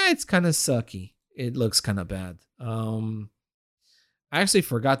 Yeah, it's kind of sucky. It looks kind of bad. I actually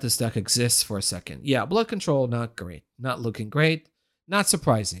forgot this deck exists for a second. Yeah, Blood Control, not great. Not looking great. Not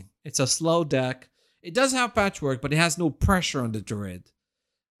surprising. It's a slow deck. It does have Patchwork, but it has no pressure on the Druid.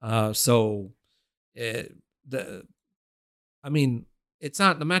 So the I mean, it's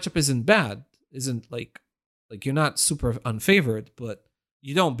not the matchup isn't bad, isn't like you're not super unfavored, but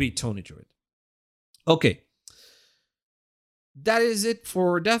you don't beat Tony Druid. Okay. That is it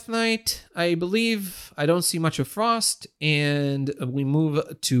for Death Knight. I believe I don't see much of Frost, and we move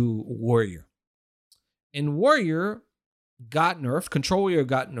to Warrior. And Warrior got nerfed. Control Warrior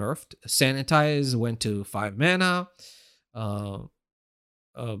got nerfed. Sanitize went to 5 mana.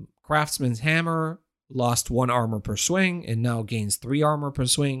 Craftsman's Hammer lost 1 armor per swing and now gains 3 armor per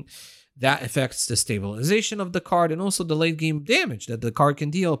swing. That affects the stabilization of the card and also the late game damage that the card can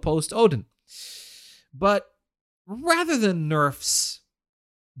deal post Odin. But rather than nerfs,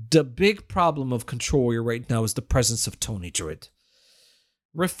 the big problem of Control Warrior right now is the presence of Tony Druid.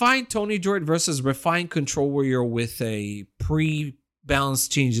 Refined Tony Druid versus refined Control Warrior with a pre-balance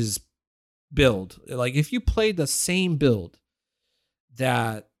changes build. Like if you play the same build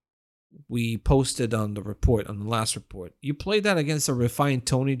that we posted on the report, on the last report, you play that against a refined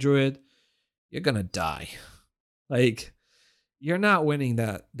Tony Druid, you're gonna die. Like, you're not winning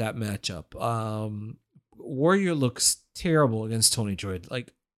that matchup. Warrior looks terrible against Tony Druid.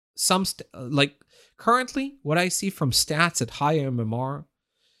 Like currently, what I see from stats at high MMR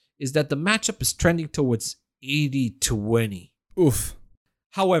is that the matchup is trending towards 80-20. Oof.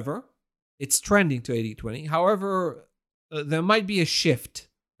 However, it's trending to 80-20. However, there might be a shift,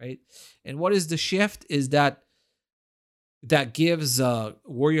 right? And what is the shift is that gives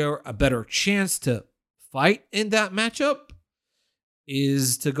Warrior a better chance to fight in that matchup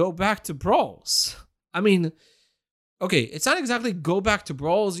is to go back to brawls. I mean, okay, it's not exactly go back to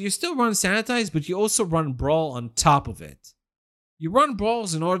brawls. You still run Sanitize, but you also run Brawl on top of it. You run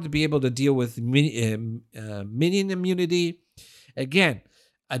Brawls in order to be able to deal with minion immunity. Again,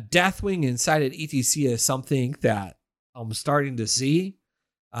 a Deathwing inside an ETC is something that I'm starting to see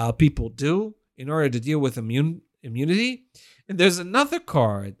people do in order to deal with immunity. And there's another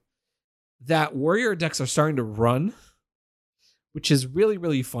card that Warrior decks are starting to run, which is really,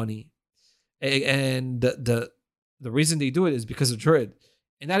 really funny. And the reason they do it is because of Druid.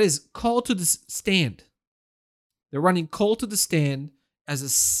 And that is Call to the Stand. They're running Call to the Stand as a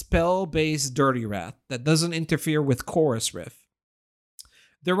spell-based Dirty Wrath that doesn't interfere with Chorus Riff.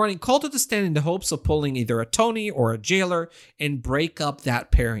 They're running Call to the Stand in the hopes of pulling either a Tony or a Jailer and break up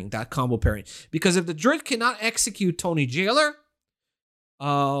that pairing, that combo pairing. Because if the Druid cannot execute Tony Jailer,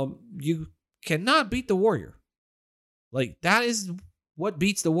 you cannot beat the Warrior. Like, that is what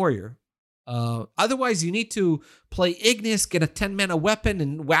beats the Warrior. Otherwise, you need to play Ignis, get a 10 mana weapon,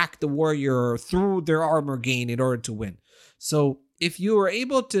 and whack the Warrior through their armor gain in order to win. So if you are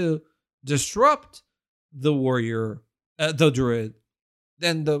able to disrupt the Warrior, the Druid,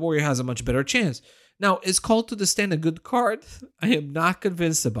 then the Warrior has a much better chance. Now, is Call to the Stand a good card? I am not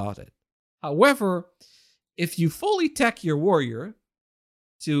convinced about it. However, if you fully tech your Warrior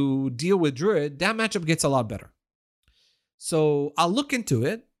to deal with Druid, that matchup gets a lot better. So I'll look into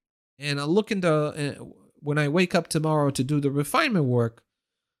it. And I'll look into, when I wake up tomorrow to do the refinement work,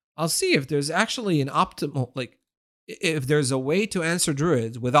 I'll see if there's actually an optimal, like, if there's a way to answer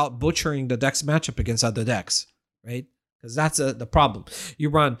Druids without butchering the deck's matchup against other decks, right? Because that's the problem.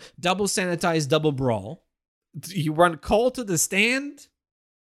 You run double Sanitize, double Brawl. You run Call to the Stand.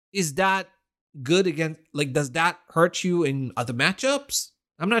 Is that good against, like, does that hurt you in other matchups?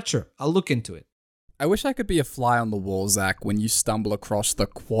 I'm not sure. I'll look into it. I wish I could be a fly on the wall, Zach, when you stumble across the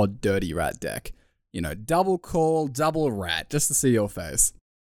quad Dirty Rat deck. You know, double Call, double Rat, just to see your face.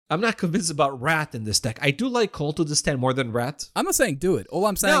 I'm not convinced about Rat in this deck. I do like Call to the Stand more than Rat. I'm not saying do it. All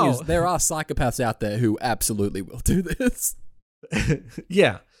I'm saying is there are psychopaths out there who absolutely will do this.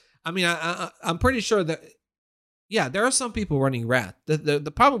 Yeah. I mean, I'm pretty sure that, yeah, there are some people running Rat.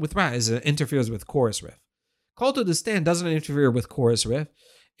 The problem with Rat is it interferes with Chorus Riff. Call to the Stand doesn't interfere with Chorus Riff.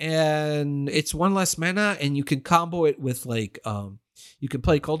 And it's 1 less mana, and you can combo it with, like, you can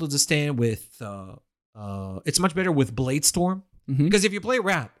play Call to the Stand with, it's much better with Blade Storm. Mm-hmm. Because if you play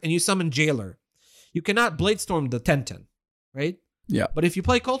Rat and you summon Jailer, you cannot Blade Storm the 10-10, right? Yeah. But if you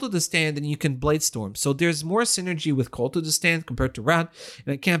play Call to the Stand, then you can Blade Storm. So there's more synergy with Call to the Stand compared to Rat.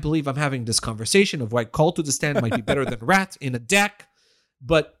 And I can't believe I'm having this conversation of why Call to the Stand might be better than Rat in a deck.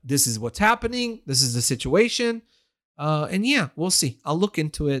 But this is what's happening. This is the situation. And yeah, we'll see. I'll look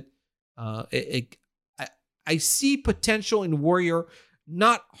into it. I see potential in Warrior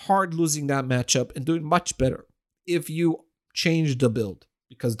not hard losing that matchup and doing much better if you change the build.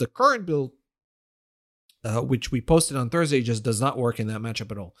 Because the current build, which we posted on Thursday, just does not work in that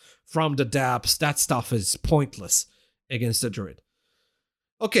matchup at all. From the dApps, that stuff is pointless against the Druid.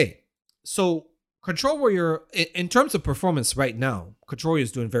 Okay, so Control Warrior, in terms of performance right now, Control Warrior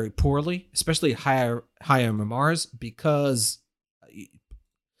is doing very poorly, especially higher MMRs, because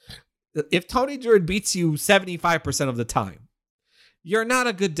if Tony Druid beats you 75% of the time, you're not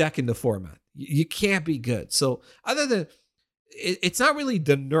a good deck in the format. You can't be good. So other than, it's not really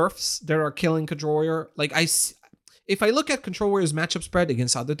the nerfs that are killing Control Warrior. Like if I look at Control Warrior's matchup spread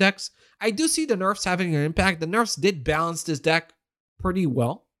against other decks, I do see the nerfs having an impact. The nerfs did balance this deck pretty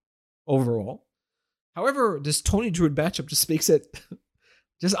well overall. However, this Tony Druid matchup just makes it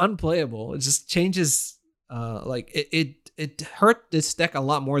just unplayable. It just changes. It hurt this deck a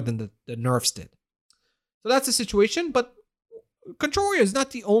lot more than the nerfs did. So that's the situation. But Control Warrior is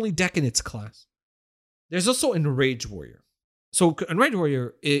not the only deck in its class. There's also Enrage Warrior. So Enrage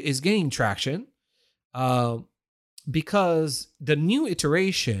Warrior is gaining traction because the new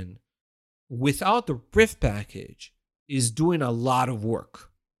iteration without the Rift package is doing a lot of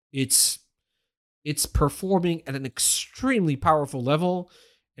work. It's performing at an extremely powerful level,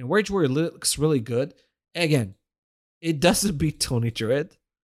 and Enrage Warrior looks really good. Again, it doesn't beat Tony Druid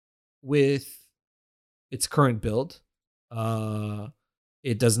with its current build.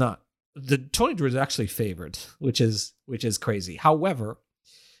 It does not. The Tony Druid is actually favored, which is crazy. However,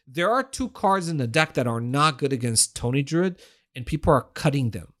 there are two cards in the deck that are not good against Tony Druid, and people are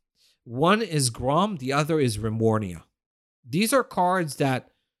cutting them. One is Grom, the other is Remornia. These are cards that,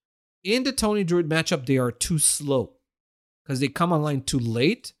 in the Tony Druid matchup, they are too slow because they come online too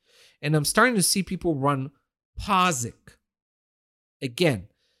late. And I'm starting to see people run Pozic. Again,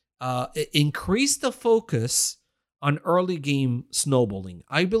 increase the focus on early game snowballing.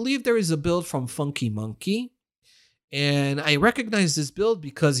 I believe there is a build from Funky Monkey, and I recognize this build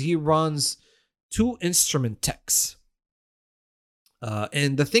because he runs 2 instrument techs.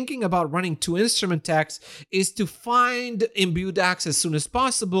 And the thinking about running 2 instrument techs is to find imbued decks as soon as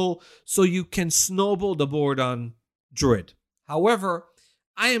possible so you can snowball the board on Druid. However,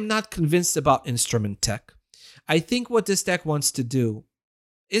 I am not convinced about instrument tech. I think what this deck wants to do,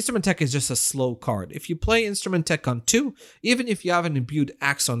 instrument tech is just a slow card. If you play instrument tech on 2, even if you have an imbued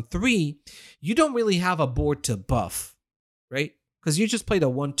axe on 3, you don't really have a board to buff, right? Because you just played a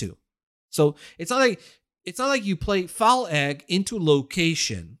 1-2. So it's not like you play Foul Egg into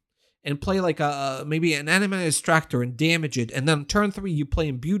Location and play like maybe an Animated Extractor and damage it, and then turn 3 you play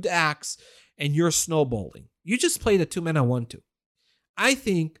Imbued Axe and you're snowballing. You just played a 2-mana 1-2. I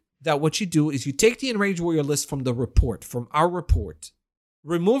think that what you do is you take the Enrage Warrior list from our report,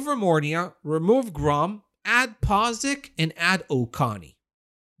 remove Remornia, remove Grom, add Pozic, and add Okani.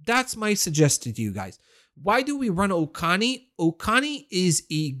 That's my suggestion to you guys. Why do we run Okani? Okani is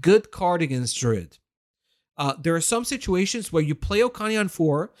a good card against Druid. There are some situations where you play Okani on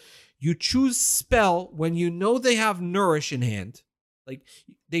 4, you choose Spell when you know they have Nourish in hand. Like,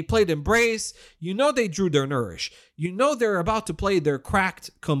 they played Embrace, you know they drew their Nourish. You know they're about to play their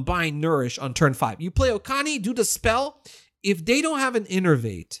cracked combined Nourish on turn 5. You play Okani, do the spell. If they don't have an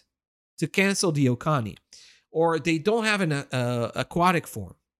Innervate to cancel the Okani, or they don't have an aquatic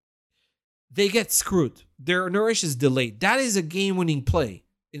form, they get screwed. Their Nourish is delayed. That is a game-winning play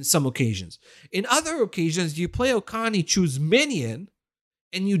in some occasions. In other occasions, you play Okani, choose Minion,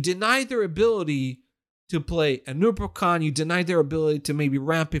 and you deny their ability to play a Nubrocon, you deny their ability to maybe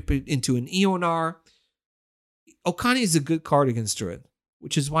ramp it into an Eonar. Okani is a good card against Druid,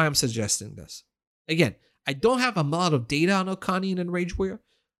 which is why I'm suggesting this. Again, I don't have a lot of data on Okani and Enrage Warrior,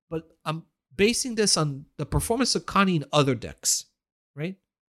 but I'm basing this on the performance of Okani in other decks, right?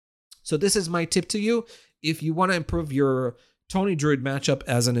 So this is my tip to you if you want to improve your Tony Druid matchup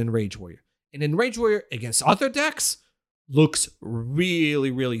as an Enrage Warrior. An Enrage Warrior against other decks looks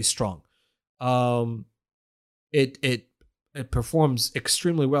really, really strong. It performs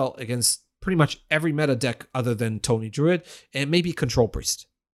extremely well against pretty much every meta deck other than Tony Druid and maybe Control Priest.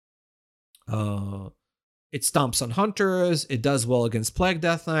 It stomps on Hunters. It does well against Plague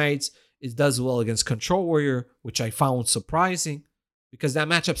Death Knights. It does well against Control Warrior, which I found surprising because that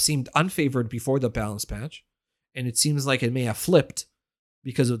matchup seemed unfavored before the balance patch, and it seems like it may have flipped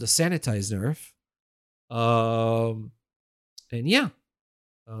because of the Sanitize nerf. And yeah.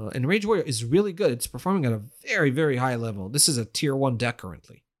 Enrage Warrior is really good. It's performing at a very, very high level. This is a tier 1 deck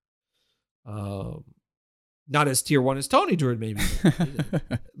currently. Not as tier 1 as Tony Druid, maybe.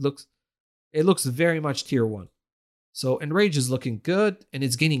 It looks very much tier 1. So Enrage is looking good, and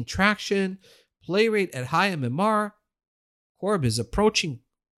it's gaining traction. Play rate at high MMR. Corb is eclipsing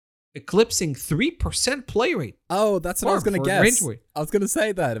 3% play rate. Oh, that's what I was going to guess. I was going to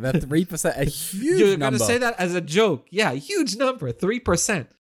say that, about 3%, a huge You're number. going to say that as a joke. Yeah, huge number, 3%.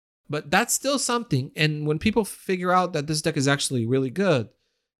 But that's still something. And when people figure out that this deck is actually really good,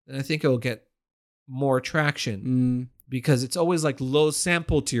 then I think it'll get more traction because it's always like low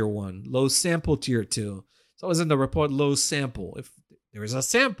sample tier 1, low sample tier 2. It's always in the report low sample. If there is a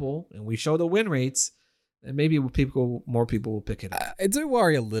sample and we show the win rates, then maybe more people will pick it up. I do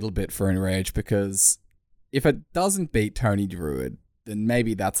worry a little bit for Enrage because if it doesn't beat Tony Druid, then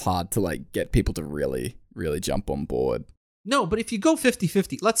maybe that's hard to like get people to really, really jump on board. No, but if you go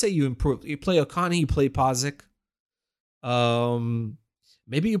 50-50, let's say you improve. You play Okani, you play Pozic.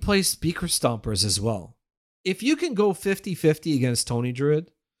 Maybe you play Speaker Stompers as well. If you can go 50-50 against Tony Druid,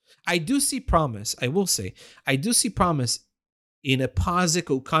 I do see promise. I will say, I do see promise in a Pozic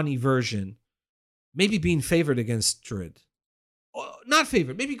Okani version, maybe being favored against Druid. Not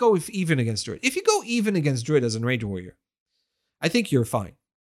favored, maybe go even against Druid. If you go even against Druid as an Rage Warrior, I think you're fine.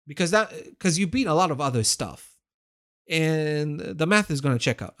 Because you beat a lot of other stuff. And the math is going to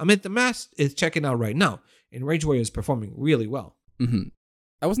check out. I mean, the math is checking out right now. And Rage Warrior is performing really well. Mm-hmm.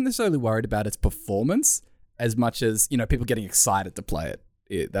 I wasn't necessarily worried about its performance as much as, people getting excited to play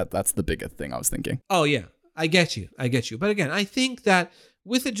it. That's the bigger thing I was thinking. Oh, yeah. I get you. But again, I think that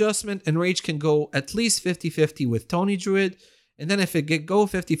with adjustment, Enrage can go at least 50-50 with Tony Druid. And then if it go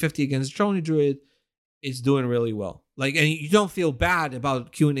 50-50 against Tony Druid, it's doing really well. And you don't feel bad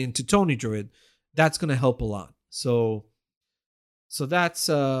about queuing into Tony Druid. That's going to help a lot. So that's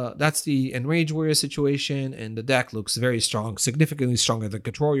the Enrage Warrior situation, and the deck looks very strong, significantly stronger than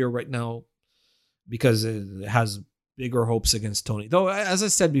Control Warrior right now, because it has bigger hopes against Tony. Though, as I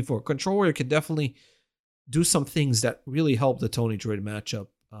said before, Control Warrior can definitely do some things that really help the Tony Druid matchup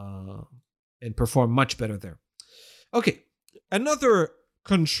and perform much better there. Okay, another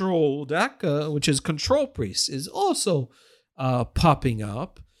control deck, which is Control Priest, is also popping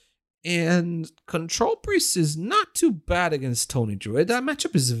up. And Control Priest is not too bad against Tony Druid. That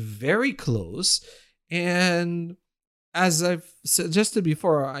matchup is very close. And as I've suggested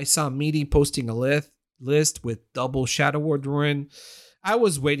before, I saw Meaty posting a list with double Shadow Ward Ruin. I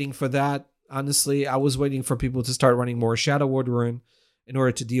was waiting for that. Honestly, I was waiting for people to start running more Shadow Ward Ruin in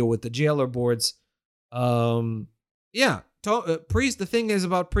order to deal with the Jailer boards. Priest, the thing is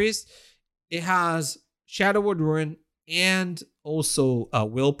about Priest, it has Shadow Ward Ruin and also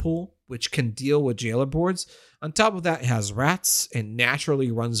Whirlpool, which can deal with Jailer boards. On top of that, it has Rats and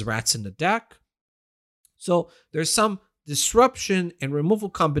naturally runs Rats in the deck. So there's some disruption and removal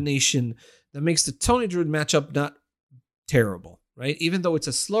combination that makes the Tony Druid matchup not terrible, right? Even though it's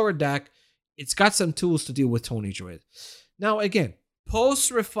a slower deck, it's got some tools to deal with Tony Druid. Now, again,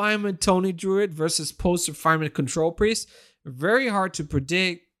 post-refinement Tony Druid versus post-refinement Control Priest, very hard to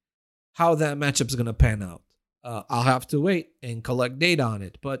predict how that matchup is going to pan out. I'll have to wait and collect data on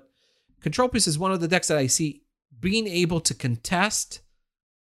it. But Control Priest is one of the decks that I see being able to contest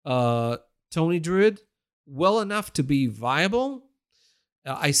Tony Druid well enough to be viable.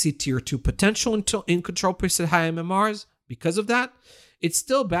 I see tier 2 potential in Control Priest at high MMRs because of that. It's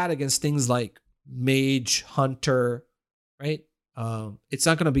still bad against things like Mage, Hunter, right? It's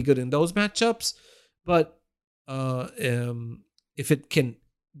not going to be good in those matchups. But if it can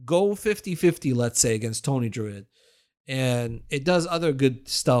go 50-50, let's say, against Tony Druid, and it does other good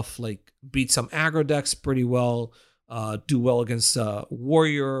stuff like beat some aggro decks pretty well, do well against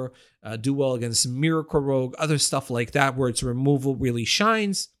Warrior, do well against Miracle Rogue, other stuff like that where its removal really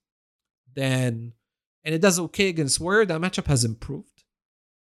shines, and it does okay against Warrior, that matchup has improved.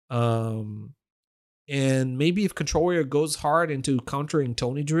 And maybe if Control Warrior goes hard into countering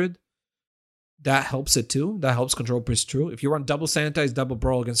Tony Druid, that helps it too. That helps Control Priest too. If you run double Sanitize, double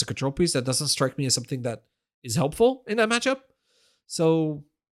Brawl against a Control Priest, that doesn't strike me as something that is helpful in that matchup. So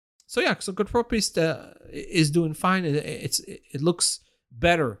Control Priest is doing fine. It looks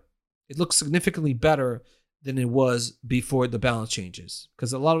better. It looks significantly better than it was before the balance changes,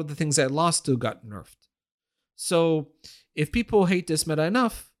 because a lot of the things I lost to got nerfed. So if people hate this meta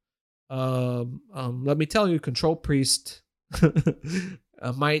enough, let me tell you, Control Priest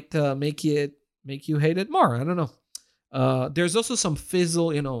might make you hate it more. I don't know. There's also some fizzle,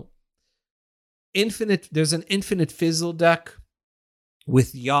 there's an infinite fizzle deck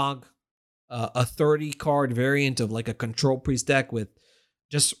with Yogg, a 30 card variant of like a Control Priest deck with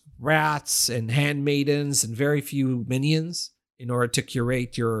just Rats and Handmaidens and very few minions in order to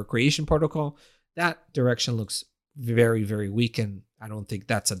curate your creation protocol. That direction looks very, very weak, and I don't think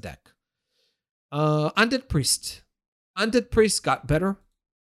that's a deck. Undead Priest. Undead Priest got better.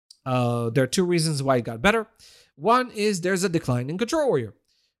 There are two reasons why it got better. One is there's a decline in Control Warrior.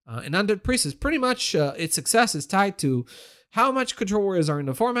 And Undead Priest is pretty much, its success is tied to how much Control Warriors are in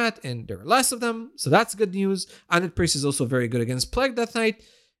the format, and there are less of them, so that's good news. Undead Priest is also very good against Plague Death Knight,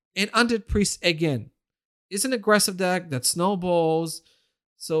 and Undead Priest, again, is an aggressive deck that snowballs,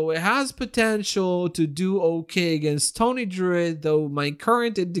 So it has potential to do okay against Tony Druid, though my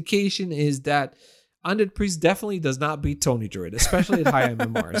current indication is that Undead Priest definitely does not beat Tony Druid, especially at high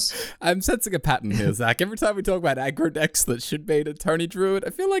MMRs. I'm sensing a pattern here, Zach. Every time we talk about aggro decks that should beat a Tony Druid, I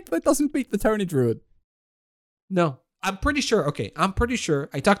feel like that doesn't beat the Tony Druid. No, I'm pretty sure. Okay, I'm pretty sure.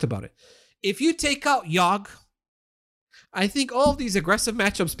 I talked about it. If you take out Yogg, I think all of these aggressive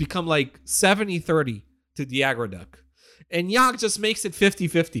matchups become like 70-30 to the aggro deck. And Yogg just makes it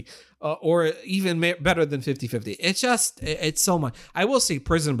 50-50, or even better than 50-50. It's so much. I will say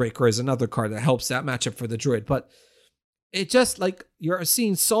Prison Breaker is another card that helps that matchup for the Druid, but it just like you're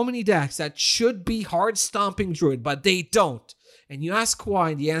seeing so many decks that should be hard stomping Druid, but they don't. And you ask why,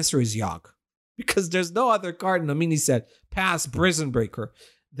 and the answer is Yogg. Because there's no other card in the mini set past Prison Breaker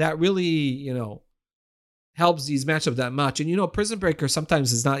that really, helps these matchups that much. And Prison Breaker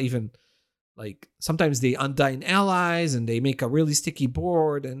sometimes is not even like, sometimes they undying allies and they make a really sticky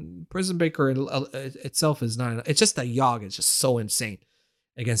board, and Prison Breaker itself is not. It's just that Yogg is just so insane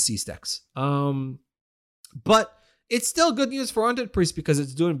against these decks. But it's still good news for Undead Priest because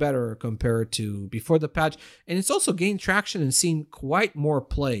it's doing better compared to before the patch, and it's also gained traction and seen quite more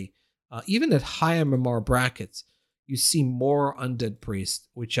play. Even at high MMR brackets, you see more Undead Priest,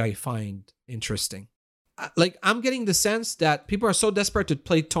 which I find interesting. I'm getting the sense that people are so desperate to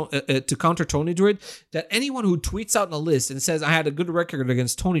play to counter Tony Druid that anyone who tweets out in a list and says I had a good record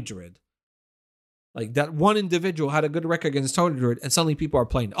against Tony Druid, like that one individual had a good record against Tony Druid, and suddenly people are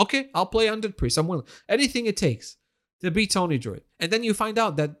playing. Okay, I'll play Undead Priest. I'm willing. Anything it takes to beat Tony Druid, and then you find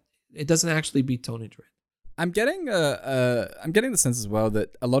out that it doesn't actually beat Tony Druid. I'm getting the sense as well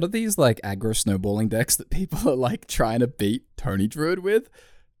that a lot of these like aggro snowballing decks that people are like trying to beat Tony Druid with.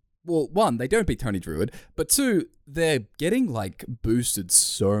 Well, one, they don't beat Tony Druid, but two, they're getting like boosted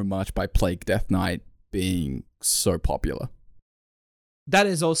so much by Plague Death Knight being so popular. That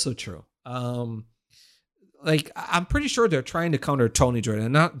is also true. I'm pretty sure they're trying to counter Tony Druid,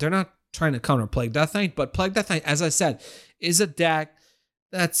 and they're not trying to counter Plague Death Knight, but Plague Death Knight, as I said, is a deck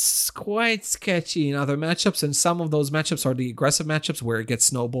that's quite sketchy in other matchups, and some of those matchups are the aggressive matchups where it gets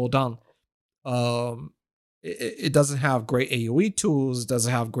snowballed down. It doesn't have great AoE tools,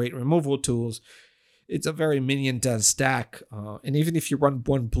 doesn't have great removal tools. It's a very minion-dense deck. And even if you run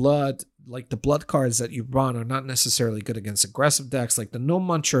one blood, like the blood cards that you run are not necessarily good against aggressive decks. Like the No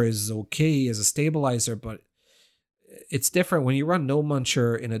Muncher is okay as a stabilizer, but it's different when you run No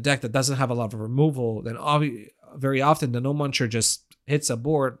Muncher in a deck that doesn't have a lot of removal. Then very often the No Muncher just hits a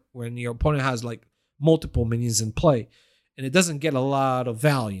board when your opponent has like multiple minions in play, and it doesn't get a lot of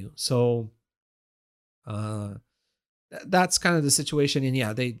value. So that's kind of the situation. And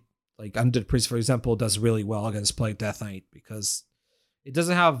yeah, they like Undead Priest, for example, does really well against Plague Death Knight because it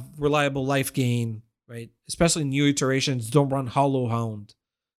doesn't have reliable life gain, right? Especially new iterations don't run Hollow Hound,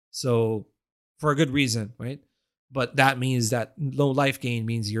 so for a good reason, right? But that means that low life gain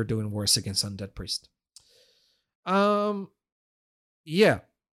means you're doing worse against Undead Priest. Yeah.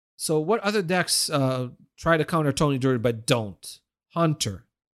 So what other decks try to counter Tony Druid but don't? Hunter.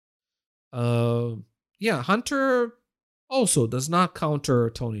 Yeah, Hunter also does not counter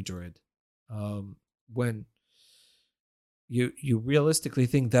Tony Druid. When you realistically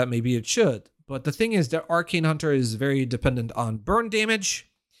think that maybe it should. But the thing is that Arcane Hunter is very dependent on burn damage.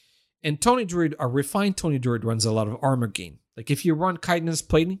 And Tony Druid, a refined Tony Druid, runs a lot of armor gain. Like if you run Chitinous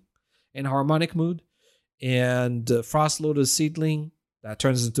Plating in Harmonic Mood and Frost Lotus Seedling, that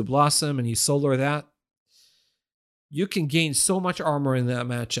turns into Blossom, and you solar that, you can gain so much armor in that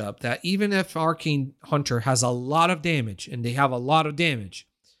matchup that even if Arcane Hunter has a lot of damage, and they have a lot of damage,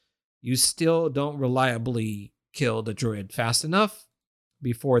 you still don't reliably kill the Druid fast enough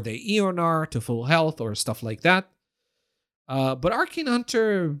before they Eonar to full health or stuff like that. But Arcane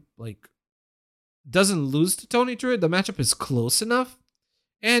Hunter doesn't lose to Tony Druid. The matchup is close enough,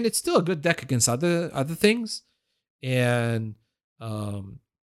 and it's still a good deck against other things. And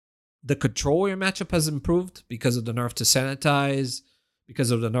the Control Warrior matchup has improved because of the nerf to Sanitize,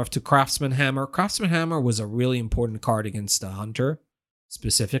 because of the nerf to Craftsman Hammer. Craftsman Hammer was a really important card against the Hunter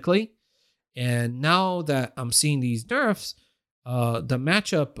specifically. And now that I'm seeing these nerfs, the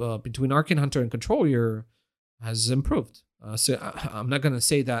matchup between Arcane Hunter and Control Warrior has improved. So I'm not going to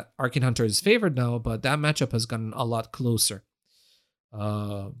say that Arcane Hunter is favored now, but that matchup has gotten a lot closer.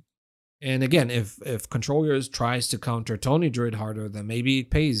 And again, if Control Warriors tries to counter Tony Druid harder, then maybe it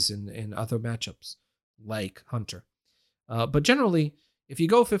pays in other matchups like Hunter. But generally, if you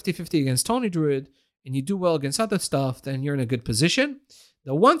go 50-50 against Tony Druid and you do well against other stuff, then you're in a good position.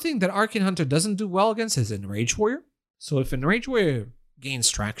 The one thing that Arcane Hunter doesn't do well against is Enrage Warrior. So if Enrage Warrior gains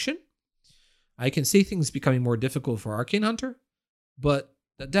traction, I can see things becoming more difficult for Arcane Hunter. But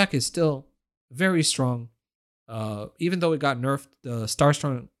the deck is still very strong. Even though it got nerfed, the Star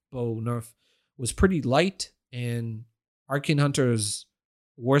Strongbow nerf was pretty light, and Arcane Hunter's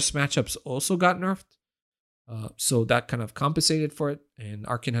worst matchups also got nerfed. So that kind of compensated for it, and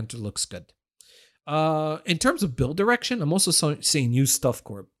Arcane Hunter looks good. In terms of build direction, I'm also seeing new stuff,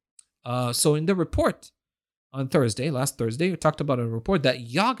 Corp. So in the report on last Thursday, we talked about a report that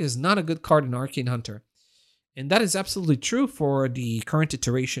Yogg is not a good card in Arcane Hunter. And that is absolutely true for the current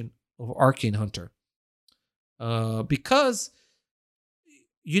iteration of Arcane Hunter. Because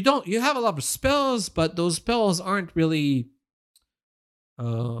you have a lot of spells, but those spells aren't really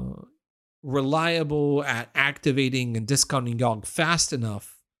reliable at activating and discounting Yogg fast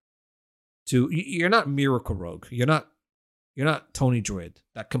enough you're not Miracle Rogue. You're not Tony Druid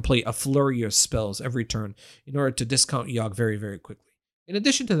that can play a flurry of spells every turn in order to discount Yogg very, very quickly. In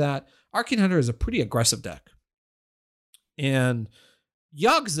addition to that, Arcane Hunter is a pretty aggressive deck. And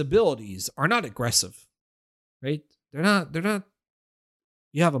Yogg's abilities are not aggressive, right? They're not.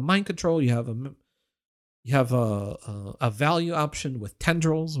 You have a mind control. You have a value option with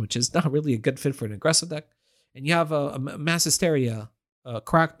tendrils, which is not really a good fit for an aggressive deck. And you have a Mass Hysteria,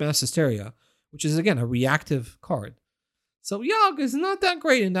 cracked Mass Hysteria, which is again a reactive card. So Yogg is not that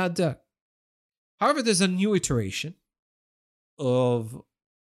great in that deck. However, there's a new iteration of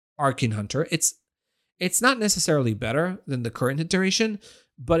Arcane Hunter. It's not necessarily better than the current iteration,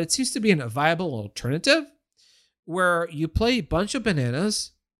 but it seems to be a viable alternative where you play a bunch of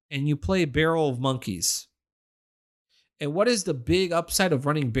bananas and you play Barrel of Monkeys. And what is the big upside of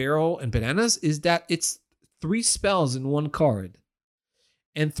running Barrel and Bananas is that it's 3 spells in one card.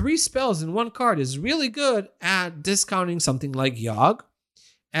 And 3 spells in one card is really good at discounting something like Yogg,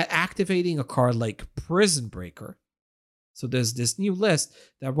 at activating a card like Prison Breaker. So there's this new list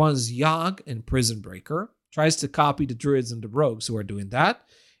that runs Yogg and Prison Breaker, tries to copy the Druids and the Rogues who are doing that.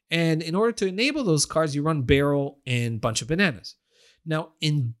 And in order to enable those cards, you run Barrel and Bunch of Bananas. Now,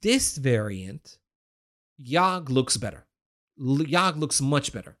 in this variant, Yogg looks better. Yogg looks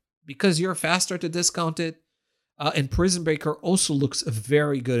much better because you're faster to discount it. And Prison Breaker also looks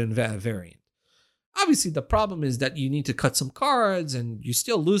very good in that variant. Obviously, the problem is that you need to cut some cards and you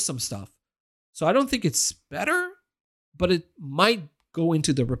still lose some stuff. So I don't think it's better, but it might go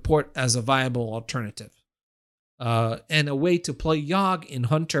into the report as a viable alternative. And a way to play Yogg in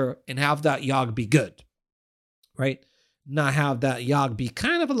Hunter and have that Yogg be good, right? Not have that Yogg be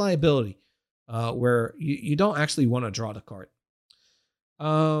kind of a liability where you don't actually want to draw the card.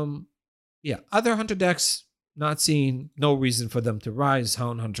 Other Hunter decks, not seeing no reason for them to rise.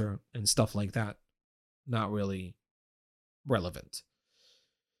 Hound Hunter and stuff like that, not really relevant.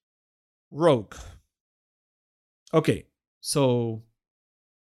 Rogue. Okay, so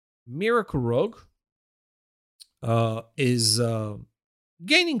Miracle Rogue is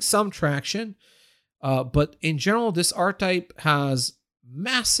gaining some traction, but in general, this archetype has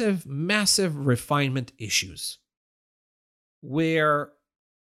massive refinement issues where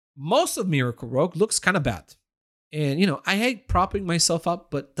most of Miracle Rogue looks kind of bad. And, I hate propping myself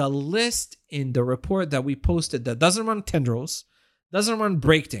up, but the list in the report that we posted that doesn't run Tendrils, doesn't run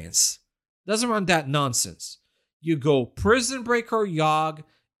Breakdance, doesn't run that nonsense. You go Prison Breaker, Yogg,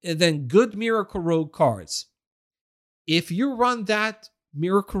 and then good Miracle Rogue cards. If you run that,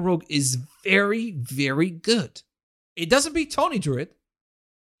 Miracle Rogue is very, very good. It doesn't beat Tony Druid,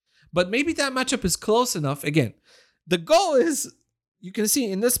 but maybe that matchup is close enough. Again, the goal is, you can see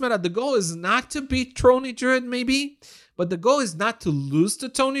in this meta, the goal is not to beat Tony Druid, maybe, but the goal is not to lose to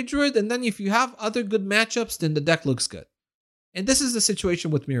Tony Druid. And then if you have other good matchups, then the deck looks good. And this is the situation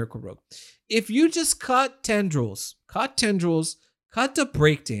with Miracle Rogue. If you just cut Tendrils, cut the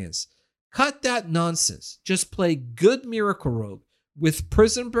Breakdance, cut that nonsense, just play good Miracle Rogue with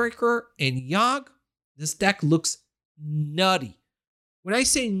Prison Breaker and Yogg, this deck looks nutty. When I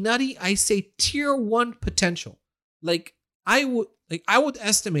say nutty, I say tier 1 potential. I would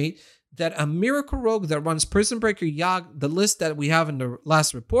estimate that a Miracle Rogue that runs Prison Breaker, Yogg, the list that we have in the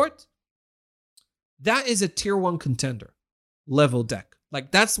last report, that is a tier 1 contender level deck.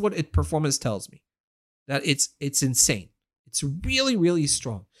 That's what its performance tells me. That it's insane. It's really, really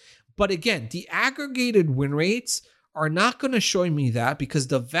strong. But again, the aggregated win rates are not going to show me that because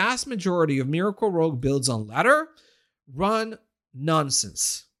the vast majority of Miracle Rogue builds on ladder run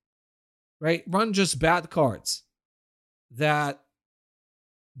nonsense, right? Run just bad cards that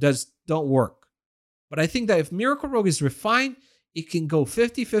don't work. But I think that if Miracle Rogue is refined, it can go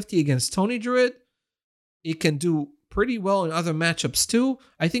 50-50 against Tony Druid. It can do pretty well in other matchups too.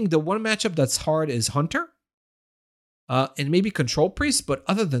 I think the one matchup that's hard is Hunter. And maybe Control Priest. But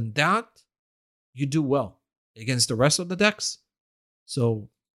other than that, you do well against the rest of the decks. So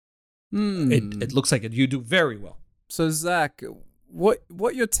it looks like it. You do very well. So Zach,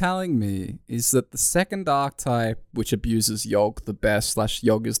 what you're telling me is that the second archetype, which abuses Yogg the best, /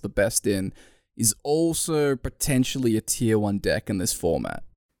 Yogg is the best in, is also potentially a tier 1 deck in this format.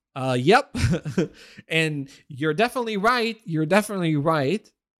 Yep. And you're definitely right. You're definitely right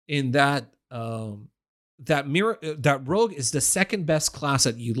in that that Rogue is the second best class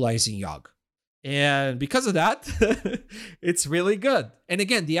at utilizing Yogg. And because of that, it's really good. And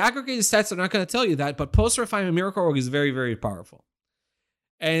again, the aggregated stats are not going to tell you that, but post-refinement Miracle Rogue is very, very powerful.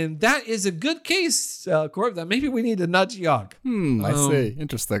 And that is a good case, Corb, that maybe we need to nudge Yogg. I see.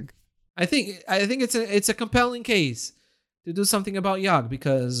 Interesting. I think it's a compelling case to do something about Yogg,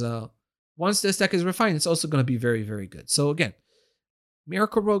 because once this deck is refined, it's also going to be very, very good. So again,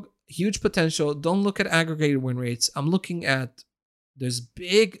 Miracle Rogue, huge potential. Don't look at aggregated win rates. I'm looking at, there's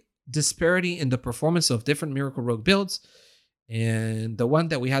big disparity in the performance of different Miracle Rogue builds, and the one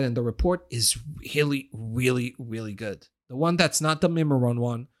that we had in the report is really, really, really good. The one that's not the Mimeron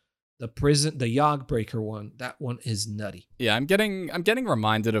one, the Yogg Breaker one, that one is nutty. Yeah, I'm getting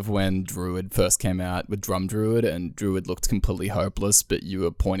reminded of when Druid first came out with Drum Druid, and Druid looked completely hopeless, but you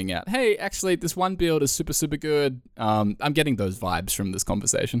were pointing out, hey, actually, this one build is super, super good. I'm getting those vibes from this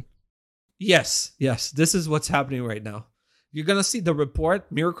conversation. Yes, this is what's happening right now. You're going to see the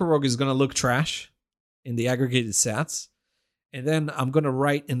report. Miracle Rogue is going to look trash in the aggregated stats. And then I'm going to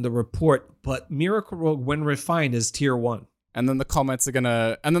write in the report, but Miracle Rogue, when refined, is tier 1. And then the comments are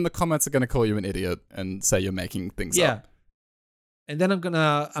gonna call you an idiot and say you're making things up. And then I'm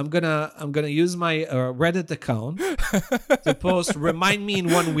gonna use my Reddit account to post remind me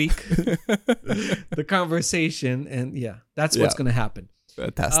in 1 week the conversation, and that's what's gonna happen.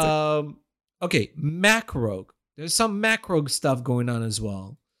 Fantastic. Okay, Mac Rogue. There's some Mac Rogue stuff going on as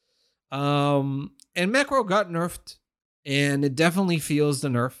well. And Mac Rogue got nerfed, and it definitely feels the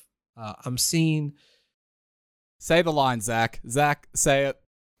nerf. I'm seeing. Say the line, Zach. Zach, say it.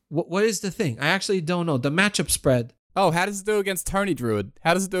 What is the thing? I actually don't know. The matchup spread. Oh, how does it do against Tony Druid?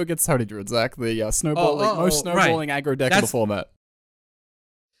 Zach? The snowballing aggro deck in the format.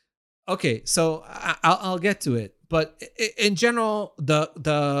 Okay, so I'll get to it. But in general,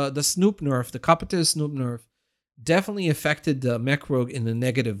 the Snoop nerf, the competitive Snoop nerf, definitely affected the Mech Rogue in a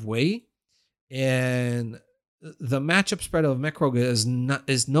negative way. And the matchup spread of Mech Rogue is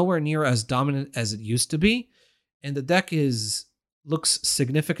nowhere near as dominant as it used to be. And the deck looks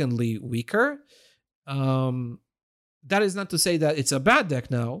significantly weaker. That is not to say that it's a bad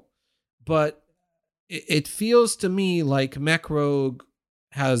deck now, but it feels to me like Mech Rogue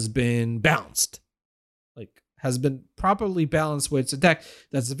has been balanced. Like, has been properly balanced, where it's a deck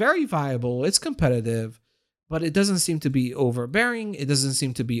that's very viable, it's competitive, but it doesn't seem to be overbearing, it doesn't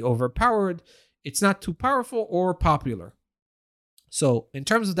seem to be overpowered, it's not too powerful or popular. So, in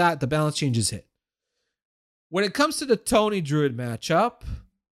terms of that, the balance changes hit. When it comes to the Tony Druid matchup,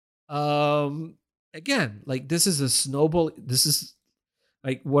 again, like, this is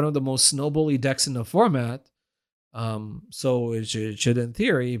like one of the most snowbally decks in the format. So it should in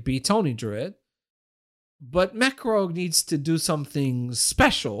theory be Tony Druid. But Mech Rogue needs to do something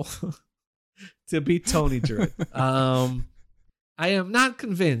special to beat Tony Druid. I am not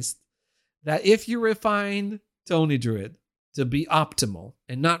convinced that if you refine Tony Druid to be optimal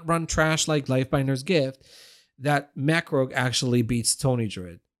and not run trash like Lifebinder's Gift, that Mech Rogue actually beats Tony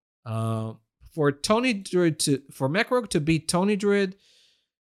Druid. For Mech Rogue to beat Tony Druid,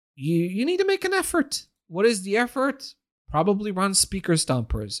 you need to make an effort. What is the effort? Probably run Speaker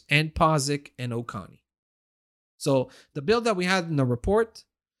Stompers and Pazik and Okani. So the build that we had in the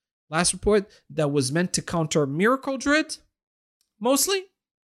last report, that was meant to counter Miracle Druid, mostly,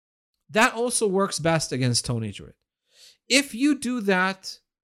 that also works best against Tony Druid. If you do that,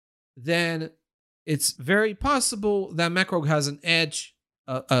 then it's very possible that Mech Rogue has an edge,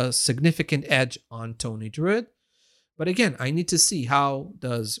 a significant edge on Tony Druid. But again, I need to see how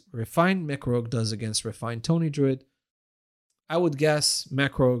does Refined Mech Rogue does against Refined Tony Druid. I would guess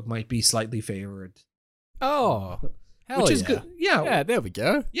Mech Rogue might be slightly favored. Oh, hell, which is good. Yeah, there we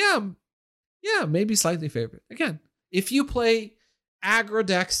go. Yeah, maybe slightly favored. Again, if you play aggro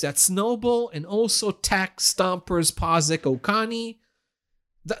decks that snowball and also tack Stompers, Pazik, Okani,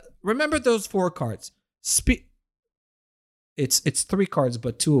 remember those 4 cards. It's 3 cards,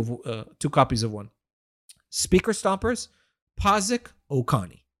 but 2 copies of one. Speaker Stompers, Pazik,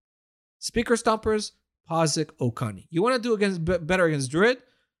 Okani. Speaker Stompers, Pazik, Okani. You want to do better against Druid?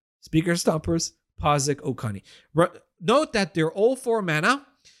 Speaker Stompers, Pazik, Okani. Note that they're all 4 mana,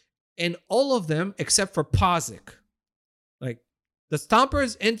 and all of them, except for Pazik, like the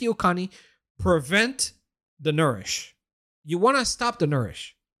Stompers and the Okani, prevent the Nourish. you want to stop the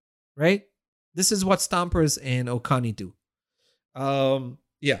Nourish, right? This is what Stompers and Okani do.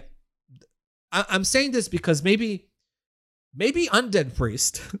 Yeah. I'm saying this because maybe Undead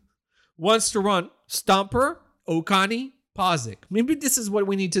Priest wants to run Stomper, Okani, Pozic. Maybe this is what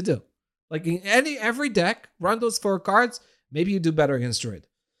we need to do. Like in every deck, run those 4 cards. Maybe you do better against Druid.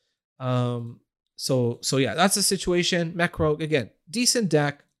 So yeah, that's the situation. Mech Rogue, again, decent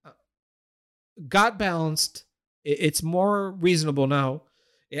deck. Got balanced. It's more reasonable now.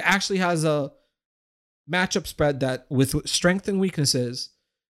 It actually has a matchup spread that with strength and weaknesses.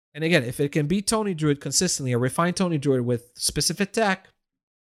 And again, if it can beat Tony Druid consistently or refine Tony Druid with specific tech,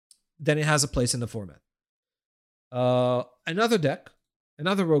 then it has a place in the format. Another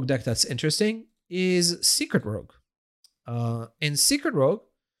rogue deck that's interesting is Secret Rogue. And Secret Rogue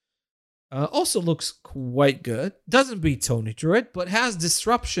also looks quite good. Doesn't beat Tony Druid, but has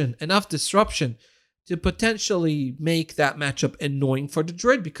enough disruption to potentially make that matchup annoying for the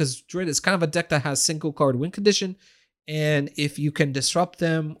Druid, because Druid is kind of a deck that has single card win condition. And if you can disrupt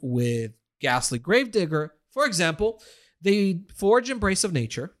them with Ghastly Gravedigger, for example, they forge Embrace of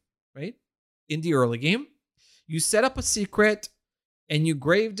Nature, right? In the early game, you set up a secret and you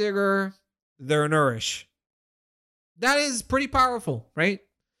Gravedigger their Nourish. That is pretty powerful, right?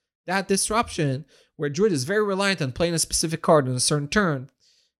 That disruption, where Druid is very reliant on playing a specific card in a certain turn,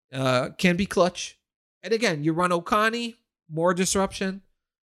 can be clutch. And again, you run Okani, more disruption.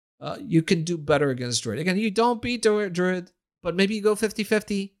 You can do better against Druid. Again, you don't beat Druid, but maybe you go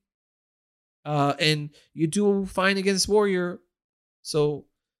 50-50. And you do fine against Warrior. So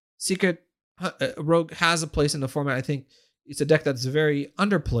Secret Rogue has a place in the format. I think it's a deck that's very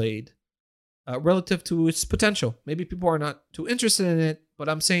underplayed relative to its potential. Maybe people are not too interested in it, but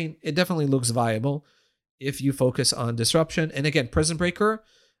I'm saying it definitely looks viable if you focus on disruption. And again, Prison Breaker,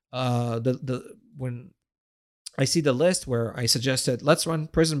 when I see the list where I suggested let's run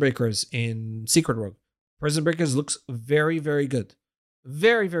Prison Breakers in Secret Rogue, Prison Breakers looks very, very good.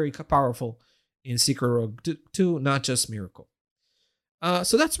 Very, very powerful in Secret Rogue 2, not just Miracle.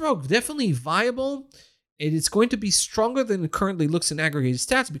 So that's Rogue. Definitely viable. It is going to be stronger than it currently looks in aggregated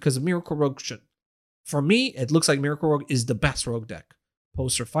stats because of Miracle Rogue. For me, it looks like Miracle Rogue is the best Rogue deck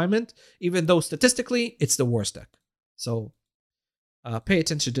post-refinement, even though statistically, it's the worst deck. So pay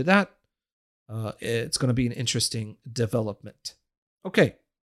attention to that. It's going to be an interesting development. Okay,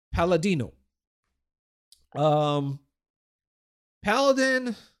 Paladino.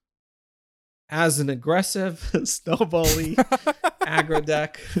 Paladin has an aggressive snowbally aggro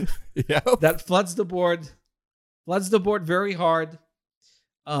deck that floods the board very hard,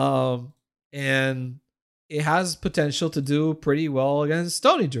 and it has potential to do pretty well against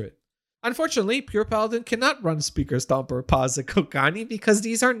Stony Druid. Unfortunately, Pure Paladin cannot run Speaker Stomper, Pozic, Kokani because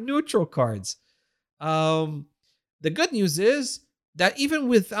these are neutral cards. The good news is that even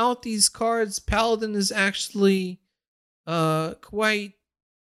without these cards, Paladin is actually quite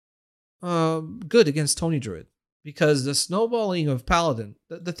good against Tony Druid, because the snowballing of Paladin,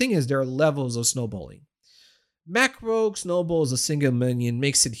 the thing is, there are levels of snowballing. Mech Rogue snowballs a single minion,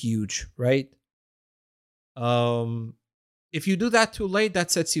 makes it huge, right? If you do that too late,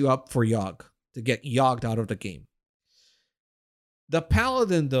 that sets you up for Yogg, to get Yogged out of the game. The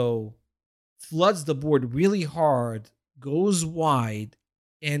Paladin, though, floods the board really hard, goes wide,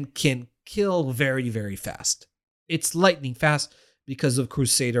 and can kill very, very fast. It's lightning fast because of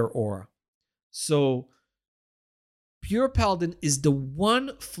Crusader Aura. So Pure Paladin is the one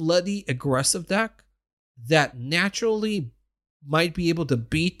floody aggressive deck that naturally might be able to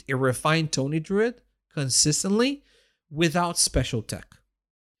beat a refined Tony Druid consistently without special tech.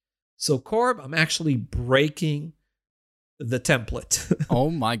 So Corb, I'm actually breaking the template. Oh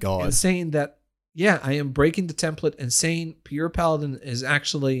my god. And saying that, yeah, I am breaking the template and saying Pure Paladin is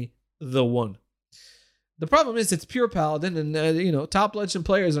actually the one. The problem is it's Pure Paladin, and top Legend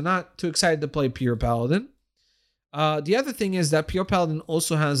players are not too excited to play Pure Paladin. The other thing is that Pure Paladin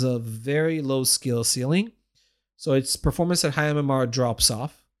also has a very low skill ceiling, so its performance at high MMR drops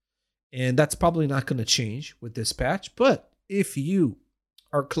off, and that's probably not going to change with this patch. But if you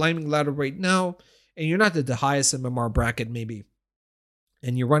are climbing ladder right now, and you're not at the highest MMR bracket maybe,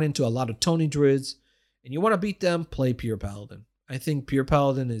 and you run into a lot of Tony Druids, and you want to beat them, play Pure Paladin. I think Pure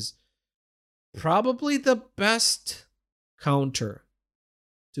Paladin is probably the best counter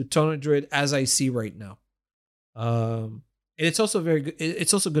to Tony Druid as I see right now. And it's also very good.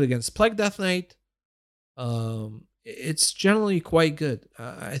 It's also good against Plague Death Knight. It's generally quite good.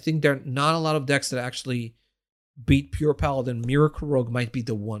 I think there are not a lot of decks that actually beat Pure Paladin. Miracle Rogue might be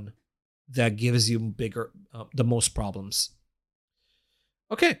the one that gives you the most problems.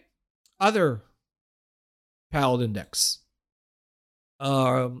 Okay, other Paladin decks.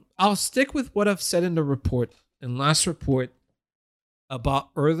 I'll stick with what I've said in the report, in last report, about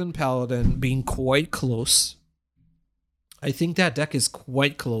Earthen Paladin being quite close. I think that deck is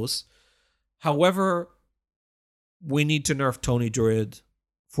quite close. However, we need to nerf Tony Druid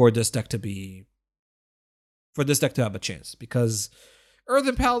for this deck to have a chance, because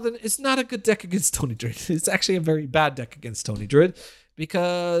Earthen Paladin is not a good deck against Tony Druid. It's actually a very bad deck against Tony Druid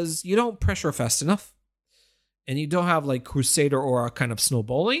because you don't pressure fast enough, and you don't have like Crusader Aura kind of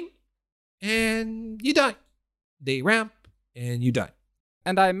snowballing, and you die. They ramp, and you die.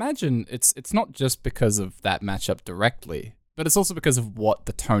 And I imagine it's not just because of that matchup directly, but it's also because of what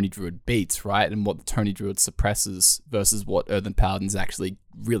the Tony Druid beats, right? And what the Tony Druid suppresses versus what Earthen Paladin's actually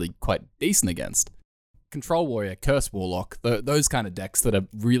really quite decent against. Control Warrior, Curse Warlock, those kind of decks that are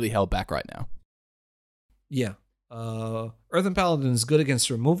really held back right now. Yeah. Earthen Paladin is good against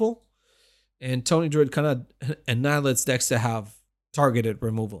removal, and Tony Druid kind of annihilates decks that have targeted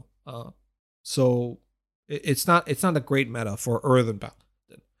removal. So it's not a great meta for Earthen Paladin.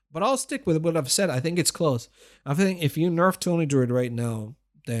 But I'll stick with what I've said. I think it's close. I think if you nerf Tony Druid right now,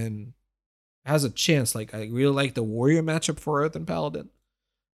 then it has a chance. Like, I really like the Warrior matchup for Earthen Paladin.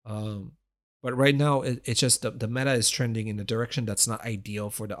 But right now, it's just the meta is trending in a direction that's not ideal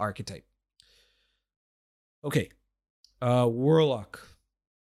for the archetype. Okay. Warlock.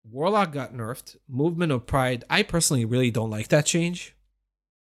 Warlock got nerfed. Movement of Pride. I personally really don't like that change.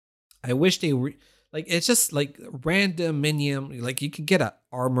 I wish they it's just like random minion. Like, you can get an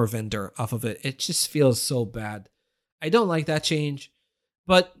armor vendor off of it. It just feels so bad. I don't like that change.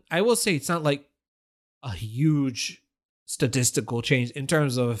 But I will say it's not like a huge statistical change in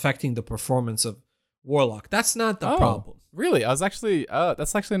terms of affecting the performance of Warlock. That's not the problem. Really? That's actually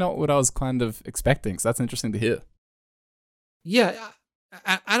not what I was kind of expecting. So that's interesting to hear. Yeah,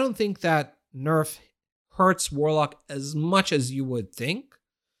 I don't think that nerf hurts Warlock as much as you would think.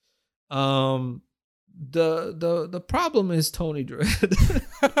 The problem is Tony Druid.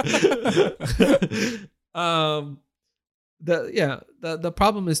 The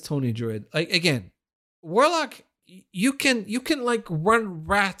problem is Tony Druid. Like, again, Warlock, you can like run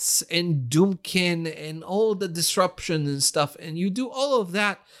rats and Doomkin and all the disruption and stuff, and you do all of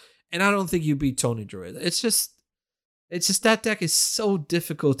that, and I don't think you beat Tony Druid. It's just that deck is so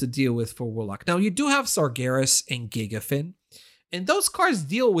difficult to deal with for Warlock. Now, you do have Sargeras and Gigafin, and those cards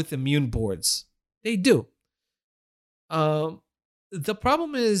deal with immune boards. They do. The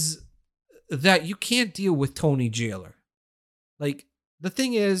problem is that you can't deal with Tony Jailer. Like, the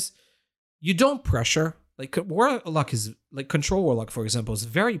thing is, you don't pressure. Like, Warlock is, like, Control Warlock, for example, is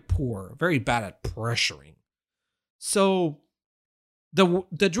very poor, very bad at pressuring. So,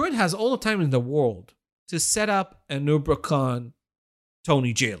 the Druid has all the time in the world to set up an Ubracon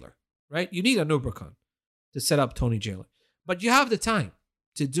Tony Jailer, right? You need an Ubracon to set up Tony Jailer. But you have the time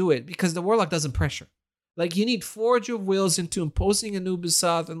to do it because the Warlock doesn't pressure. Like, you need Forge of Wills into imposing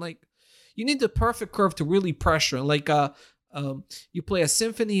Anubisath, and like, you need the perfect curve to really pressure. And like, you play a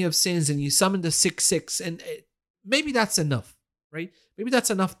Symphony of Sins and you summon the 6/6, and maybe that's enough, right? Maybe that's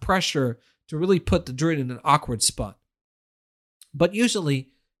enough pressure to really put the Druid in an awkward spot. But usually,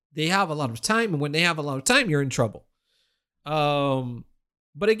 they have a lot of time, and when they have a lot of time, you're in trouble.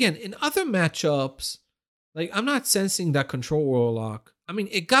 But again, in other matchups, like, I'm not sensing that Control Warlock. I mean,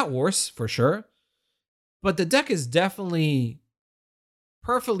 it got worse for sure, but the deck is definitely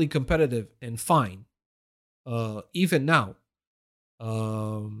perfectly competitive and fine, even now.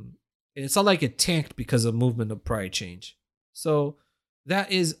 It's not like it tanked because of Movement of Pride change. So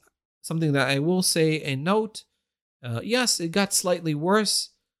that is something that I will say and note. Yes, it got slightly worse,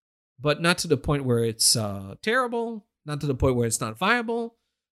 but not to the point where it's terrible, not to the point where it's not viable.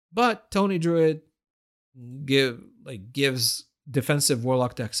 But Tony Druid gives defensive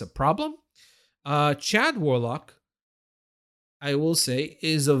Warlock decks a problem. Chad Warlock, I will say,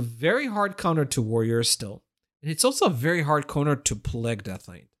 is a very hard counter to Warriors still. And it's also a very hard counter to Plague Death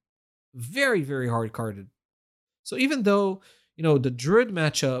Knight. Very, very hard carded. So even though, the Druid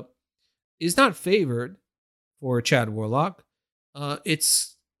matchup is not favored for Chad Warlock,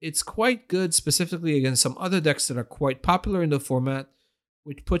 it's quite good specifically against some other decks that are quite popular in the format,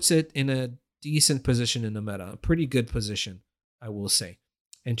 which puts it in a decent position in the meta. A pretty good position, I will say.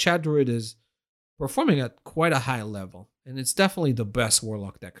 And Chad Druid is performing at quite a high level, and it's definitely the best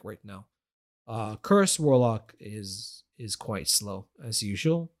Warlock deck right now. Curse Warlock is quite slow as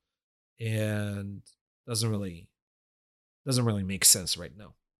usual, and doesn't really make sense right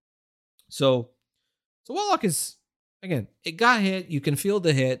now. So Warlock is, again, it got hit. You can feel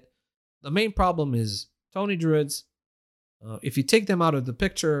the hit. The main problem is Tony Druids. If you take them out of the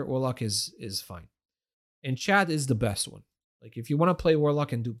picture, Warlock is fine, and Chad is the best one. Like if you want to play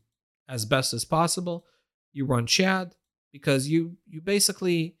Warlock and do as best as possible, you run Chad because you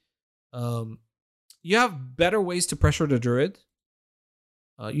basically you have better ways to pressure the Druid.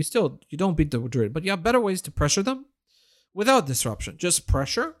 You don't beat the Druid, but you have better ways to pressure them without disruption. Just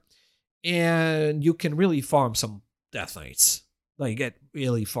pressure, and you can really farm some Death Knights. Like it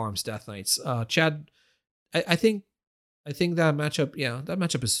really farms Death Knights. Chad, I think that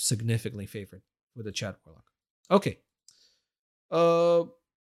matchup is significantly favored with the Chad Warlock. Okay.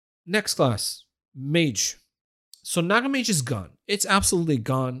 Next class, Mage. So Naga Mage is gone. It's absolutely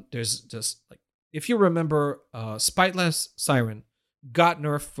gone. There's just like, if you remember, Spiteless Siren got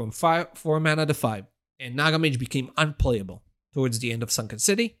nerfed from 4 mana to 5, and Naga Mage became unplayable towards the end of Sunken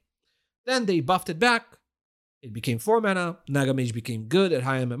City. Then they buffed it back. It became 4 mana. Naga Mage became good at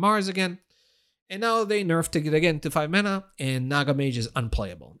high MMRs again. And now they nerfed it again to 5 mana, and Naga Mage is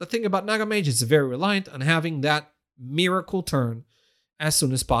unplayable. The thing about Naga Mage is very reliant on having that miracle turn as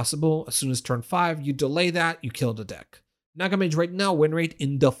soon as possible. As soon as turn 5, you delay that, you kill the deck. Naga Mage right now, win rate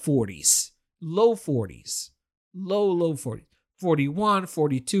in the 40s. Low 40s. Low 40s. 41,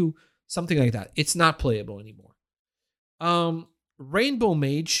 42, something like that. It's not playable anymore. Rainbow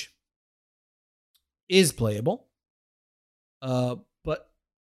Mage is playable. But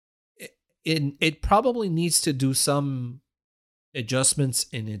it probably needs to do some adjustments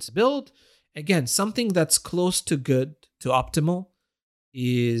in its build. Again, something that's close to good, to optimal,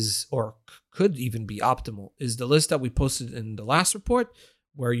 is, or could even be optimal, is the list that we posted in the last report,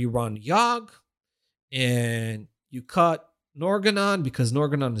 where you run Yogg and you cut Norganon because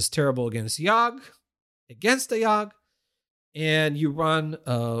Norganon is terrible against the Yogg, and you run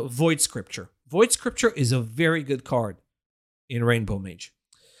Void Scripture. Void Scripture is a very good card in Rainbow Mage.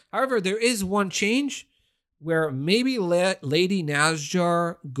 However, there is one change where maybe Lady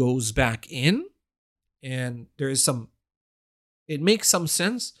Nazjar goes back in, and there is some, it makes some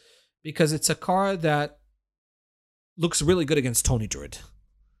sense because it's a card that looks really good against Tony Druid.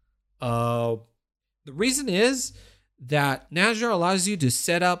 The reason is that Nazjar allows you to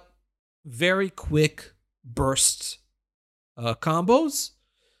set up very quick burst combos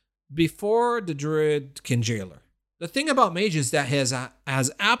before the Druid can jailer. The thing about Mage is that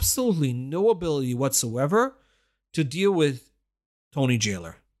has absolutely no ability whatsoever to deal with Tony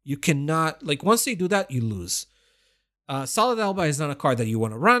Jailer. You cannot, like, once they do that, you lose. Solid Alba is not a card that you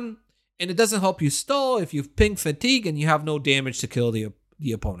want to run, and it doesn't help you stall if you've pinged Fatigue and you have no damage to kill the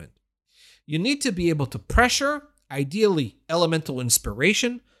opponent. You need to be able to pressure. Ideally, Elemental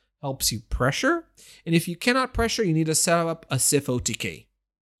Inspiration helps you pressure. And if you cannot pressure, you need to set up a Sif OTK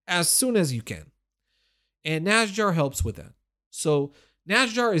as soon as you can. And Nazjar helps with that. So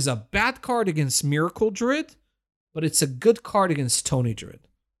Nazjar is a bad card against Miracle Druid, but it's a good card against Tony Druid,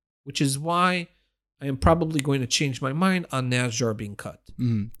 which is why I am probably going to change my mind on Nazjar being cut.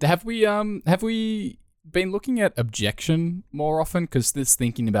 Have we been looking at Objection more often? Because this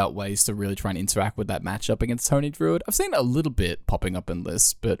thinking about ways to really try and interact with that matchup against Tony Druid. I've seen a little bit popping up in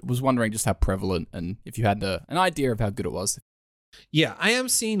lists, but was wondering just how prevalent and if you had an idea of how good it was. Yeah, I am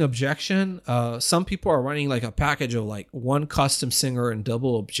seeing Objection. Some people are running like a package of like 1 custom singer and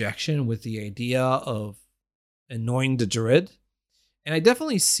double Objection with the idea of annoying the Druid. And I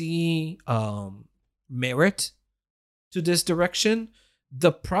definitely see merit to this direction.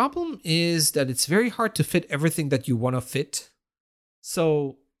 The problem is that it's very hard to fit everything that you want to fit.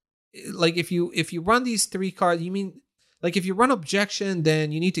 So, like if you run these 3 cards, you mean like if you run Objection,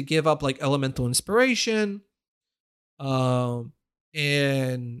 then you need to give up like Elemental Inspiration.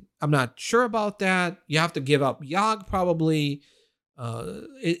 And I'm not sure about that. You have to give up Yogg probably.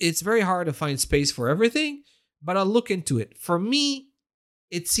 It's very hard to find space for everything, but I'll look into it. For me,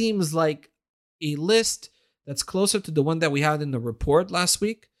 it seems like a list that's closer to the one that we had in the report last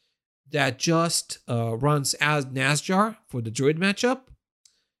week that just runs as Nazjar for the Druid matchup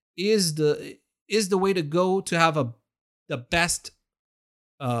is the way to go to have the best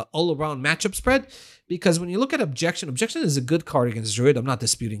all-around matchup spread. Because when you look at Objection is a good card against Druid. I'm not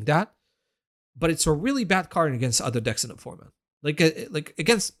disputing that. But it's a really bad card against other decks in the format. Like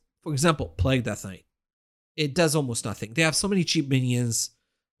against, for example, Plague Death Knight. It does almost nothing. They have so many cheap minions.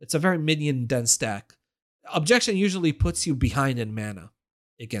 It's a very minion-dense deck. Objection usually puts you behind in mana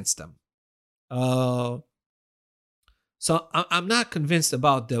against them. So I'm not convinced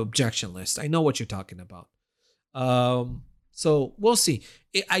about the Objection list. I know what you're talking about. So we'll see.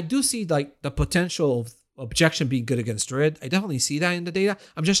 I do see like the potential of Objection being good against Druid. I definitely see that in the data.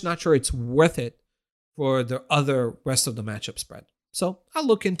 I'm just not sure it's worth it for the other rest of the matchup spread. So I'll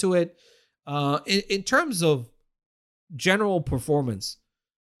look into it. In terms of general performance,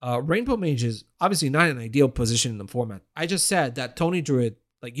 Rainbow Mage is obviously not an ideal position in the format. I just said that Tony Druid,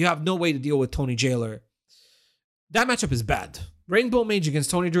 like you have no way to deal with Tony Jailer. That matchup is bad. Rainbow Mage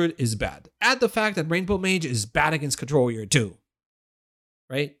against Tony Druid is bad. Add the fact that Rainbow Mage is bad against Control Warrior too.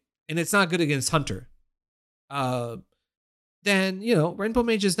 Right? And it's not good against Hunter. Then, Rainbow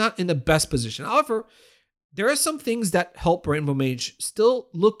Mage is not in the best position. However, there are some things that help Rainbow Mage still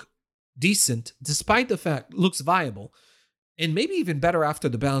look decent, despite the fact looks viable, and maybe even better after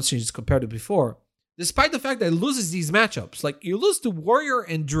the balance changes compared to before, despite the fact that it loses these matchups. Like, you lose to Warrior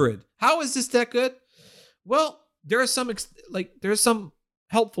and Druid. How is this that good? Well, there's some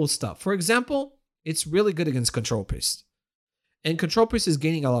helpful stuff. For example, it's really good against Control Priest. And Control Priest is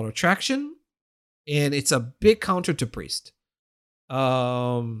gaining a lot of traction, and it's a big counter to Priest.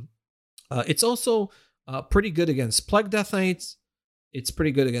 It's also pretty good against Plague Death Knights. It's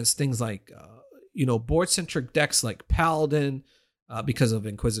pretty good against things like, board-centric decks like Paladin because of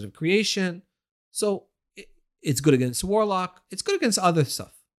Inquisitive Creation. So it's good against Warlock. It's good against other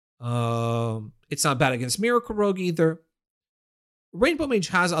stuff. It's not bad against Miracle Rogue either. Rainbow Mage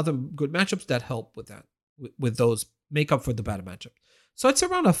has other good matchups that help with that, with those make up for the bad matchup. So it's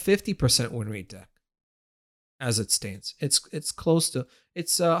around a 50% win rate deck as it stands. It's close to,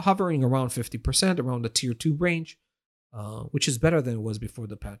 it's hovering around 50%, around the tier 2 range, which is better than it was before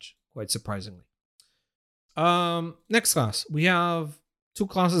the patch, quite surprisingly. Next class, we have two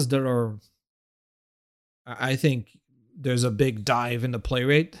classes that are, I think there's a big dive in the play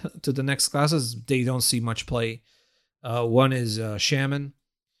rate to the next classes. They don't see much play. One is Shaman.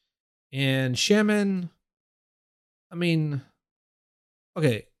 And Shaman, Totem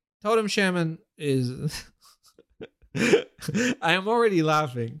Shaman is... I am already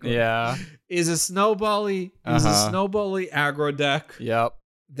laughing. Yeah. Is a snowbally aggro deck. Yep.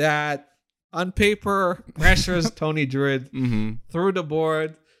 That on paper pressures Tony Druid through the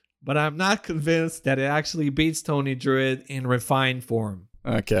board, but I'm not convinced that it actually beats Tony Druid in refined form.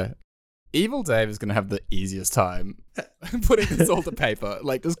 Okay. Evil Dave is going to have the easiest time putting this all to paper.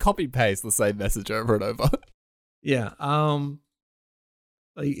 Like, just copy paste the same message over and over. Yeah.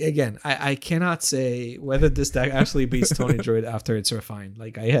 Again, I cannot say whether this deck actually beats Tony Druid after it's refined.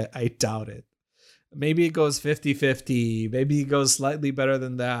 Like, I doubt it. Maybe it goes 50-50. Maybe it goes slightly better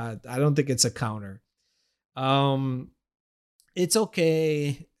than that. I don't think it's a counter. It's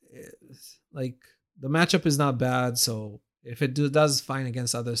okay. Like, the matchup is not bad, so if it does fine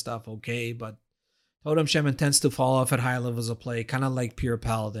against other stuff, okay. But Totem Shaman tends to fall off at high levels of play, kind of like Pure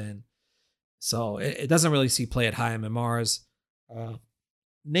Paladin. So it doesn't really see play at high MMRs.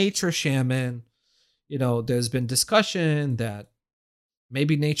 Nature Shaman, there's been discussion that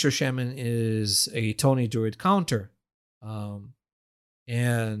maybe Nature Shaman is a Tony Druid counter.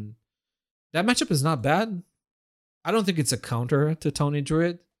 And that matchup is not bad. I don't think it's a counter to Tony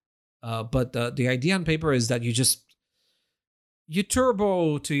Druid. But the idea on paper is that you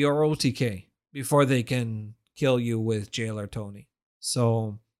turbo to your OTK before they can kill you with Jailer Tony.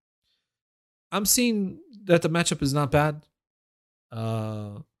 So I'm seeing that the matchup is not bad.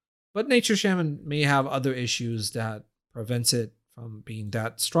 But Nature Shaman may have other issues that prevents it from being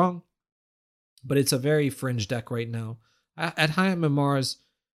that strong. But it's a very fringe deck right now. At high MMRs,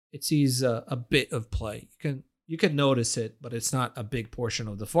 it sees a bit of play. You can notice it, but it's not a big portion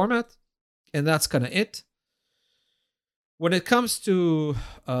of the format. And that's kind of it. When it comes to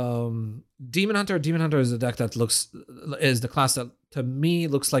Demon Hunter is a deck that is the class that to me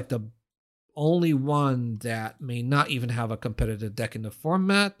looks like the only one that may not even have a competitive deck in the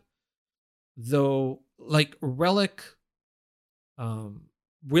format. Though, like, Relic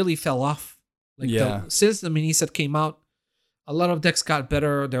really fell off. Since the mini set came out, a lot of decks got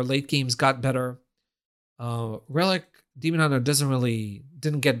better. Their late games got better. Relic Demon Hunter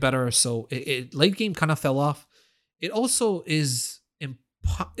didn't get better, so it late game kind of fell off. It also is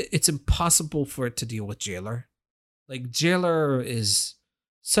it's impossible for it to deal with Jailer. Like, Jailer is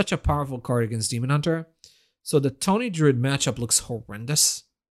such a powerful card against Demon Hunter, so the Tony Druid matchup looks horrendous.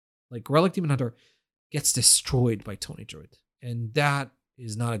 Like, Relic Demon Hunter gets destroyed by Tony Druid, and that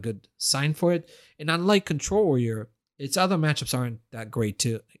is not a good sign for it. And unlike Control Warrior, its other matchups aren't that great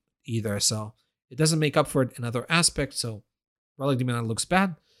too either, so it doesn't make up for it in other aspects. So Relic Demon Hunter looks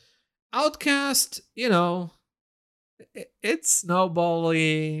bad. Outcast, it's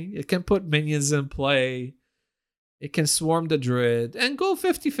snowballing. It can put minions in play. It can swarm the Druid and go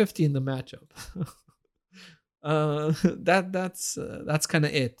 50-50 in the matchup. That's kind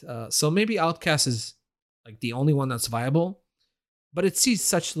of it. So maybe Outcast is like the only one that's viable, but it sees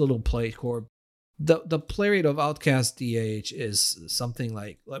such little play, Corb. The play rate of Outcast DH is something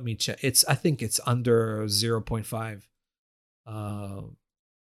like, let me check. I think it's under 0.5.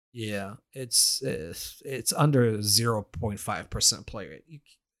 Yeah, it's under 0.5% play rate.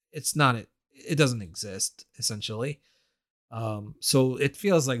 It's not it. It doesn't exist essentially. So it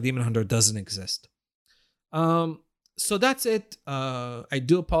feels like Demon Hunter doesn't exist. So that's it. I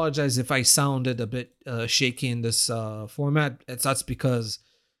do apologize if I sounded a bit shaky in this format. That's because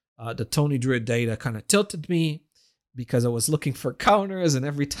the Tony Druid data kind of tilted me because I was looking for counters, and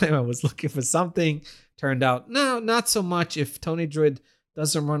every time I was looking for something, turned out no, not so much. If Tony Druid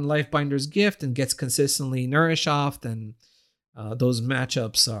doesn't run Lifebinder's Gift and gets consistently Nourish off, then those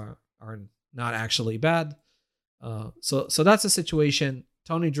matchups are not actually bad. So that's the situation.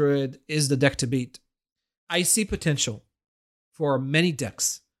 Tony Druid is the deck to beat. I see potential for many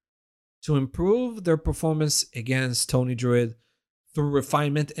decks to improve their performance against Tony Druid through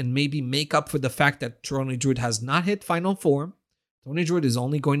refinement and maybe make up for the fact that Tony Druid has not hit final form. Tony Druid is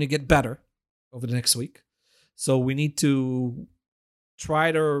only going to get better over the next week. So we need to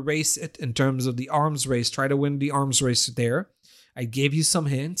try to race it in terms of the arms race, try to win the arms race there. I gave you some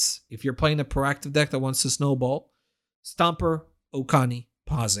hints. If you're playing a proactive deck that wants to snowball, Stomper, Okani,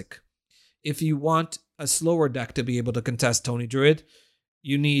 Pazik. If you want a slower deck to be able to contest Tony Druid,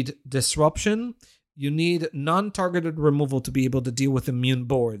 you need Disruption. You need non-targeted removal to be able to deal with immune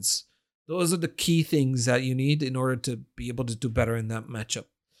boards. Those are the key things that you need in order to be able to do better in that matchup.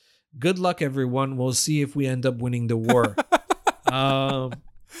 Good luck, everyone. We'll see if we end up winning the war.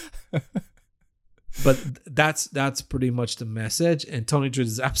 But that's pretty much the message. And Tony Druid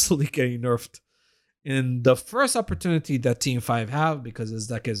is absolutely getting nerfed in the first opportunity that Team 5 have, because his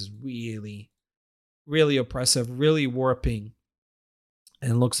deck is really, really oppressive, really warping,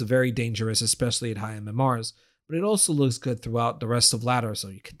 and looks very dangerous, especially at high MMRs. But it also looks good throughout the rest of ladder, so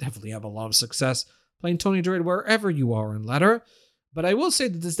you can definitely have a lot of success playing Tony Druid wherever you are in ladder. But I will say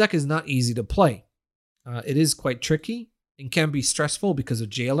that this deck is not easy to play. It is quite tricky and can be stressful because of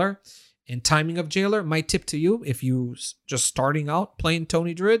Jailer and timing of Jailer. My tip to you, if you just starting out playing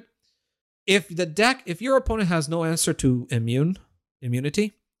Tony Druid, if your opponent has no answer to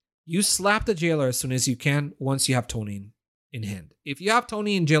immunity, you slap the Jailer as soon as you can once you have Tony in hand. If you have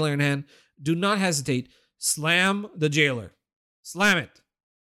Tony and Jailer in hand, do not hesitate. Slam the Jailer. Slam it.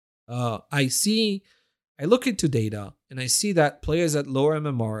 I look into data and I see that players at lower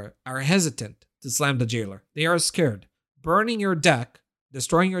MMR are hesitant to slam the Jailer. They are scared. Burning your deck,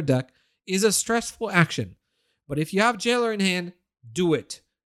 destroying your deck, is a stressful action. But if you have Jailer in hand, do it.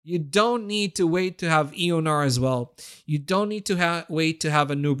 You don't need to wait to have Eonar as well. You don't need to wait to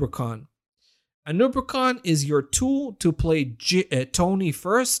have a Nubricon. A Nubricon is your tool to play Tony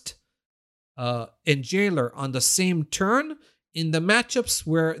first and Jailer on the same turn in the matchups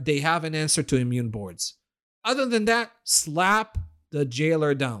where they have an answer to immune boards. Other than that, slap the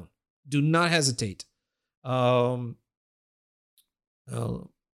Jailer down. Do not hesitate. As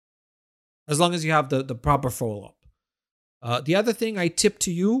long as you have the proper follow-up. The other thing I tip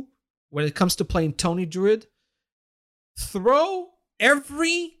to you when it comes to playing Tony Druid, throw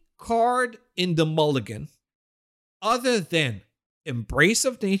every card in the mulligan other than Embrace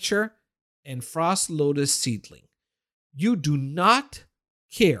of Nature and Frost Lotus Seedling. You do not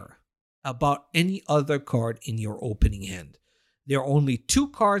care about any other card in your opening hand. There are only two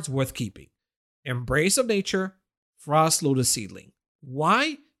cards worth keeping. Embrace of Nature, Frost Lotus Seedling.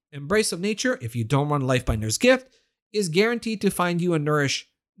 Why? Embrace of Nature, if you don't run Lifebinder's Gift, is guaranteed to find you a Nourish.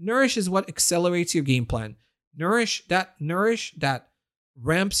 Nourish is what accelerates your game plan. Nourish that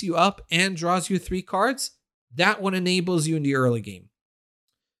ramps you up and draws you 3 cards. That one enables you in the early game.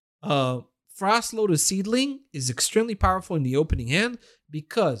 Frost Lotus Seedling is extremely powerful in the opening hand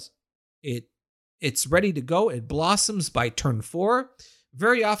because it's ready to go. It blossoms by turn 4.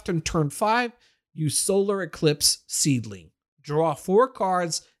 Very often turn 5, you Solar Eclipse Seedling. Draw 4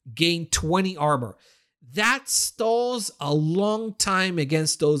 cards, gain 20 armor. That stalls a long time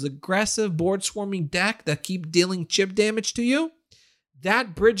against those aggressive board swarming deck that keep dealing chip damage to you.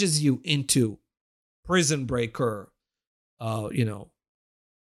 That bridges you into Prison Breaker,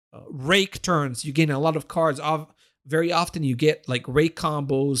 Rake turns. You gain a lot of cards. Very often you get like Rake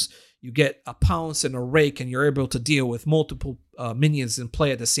combos. You get a Pounce and a Rake, and you're able to deal with multiple minions in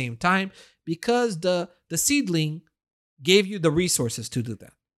play at the same time because the Seedling gave you the resources to do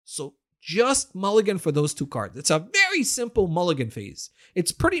that. So just mulligan for those 2 cards. It's a very simple mulligan phase.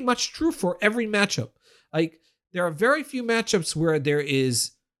 It's pretty much true for every matchup. Like, there are very few matchups where there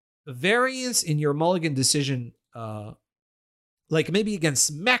is variance in your mulligan decision. Like maybe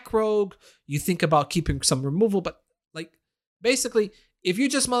against Mech Rogue, you think about keeping some removal, but like basically, if you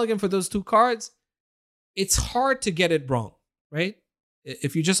just mulligan for those 2 cards, it's hard to get it wrong, right?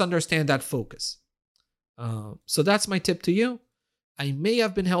 If you just understand that focus. So that's my tip to you. I may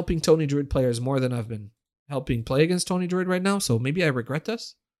have been helping Tony Druid players more than I've been helping play against Tony Druid right now. So maybe I regret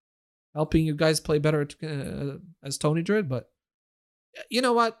this, helping you guys play better as Tony Druid. But you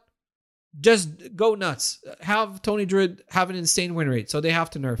know what? Just go nuts. Have Tony Druid have an insane win rate, so they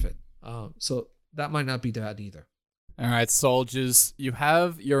have to nerf it. So that might not be bad either. All right, soldiers, you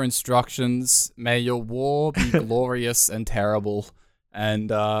have your instructions. May your war be glorious and terrible. And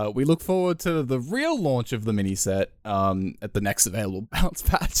we look forward to the real launch of the mini set at the next available bounce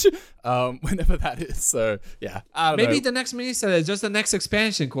patch, whenever that is. So, yeah, I don't know. Maybe the next mini set is just the next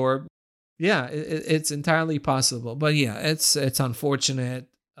expansion, Corb. Yeah, it's entirely possible. But yeah, it's unfortunate.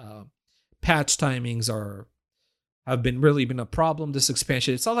 Patch timings have really been a problem this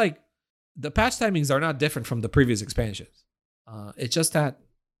expansion. It's not like the patch timings are not different from the previous expansions. It's just that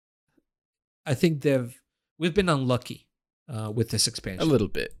I think we've been unlucky with this expansion. A little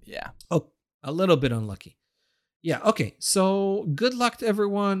bit, yeah. Oh, a little bit unlucky. Yeah, okay. So good luck to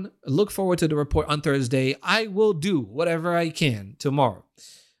everyone. Look forward to the report on Thursday. I will do whatever I can tomorrow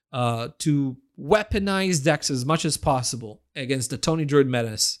to weaponize decks as much as possible against the Tony Druid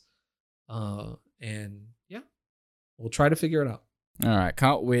menace. And yeah, we'll try to figure it out. All right,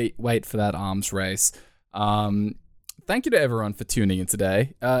 can't wait for that arms race. Thank you to everyone for tuning in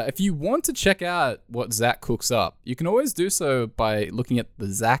today. If you want to check out what Zach cooks up, you can always do so by looking at the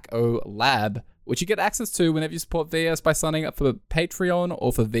Zach O Lab, which you get access to whenever you support VS by signing up for Patreon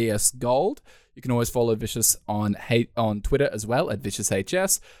or for VS Gold. You can always follow Vicious on Twitter as well at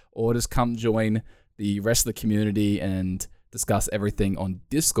ViciousHS, or just come join the rest of the community and discuss everything on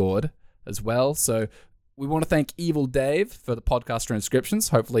Discord as well. So we want to thank Evil Dave for the podcast transcriptions.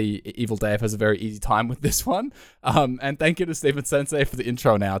 Hopefully Evil Dave has a very easy time with this one. And thank you to Stephen Sensei for the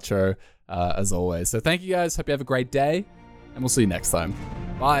intro and outro, as always. So thank you guys. Hope you have a great day, and we'll see you next time.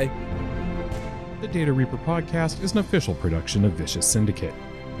 Bye. The Data Reaper podcast is an official production of Vicious Syndicate.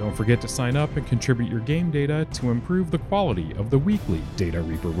 Don't forget to sign up and contribute your game data to improve the quality of the weekly Data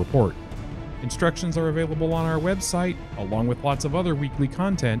Reaper report. Instructions are available on our website, along with lots of other weekly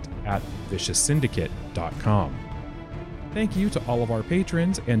content at vicioussyndicate.com. Thank you to all of our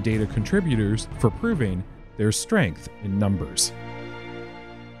patrons and data contributors for proving there's strength in numbers.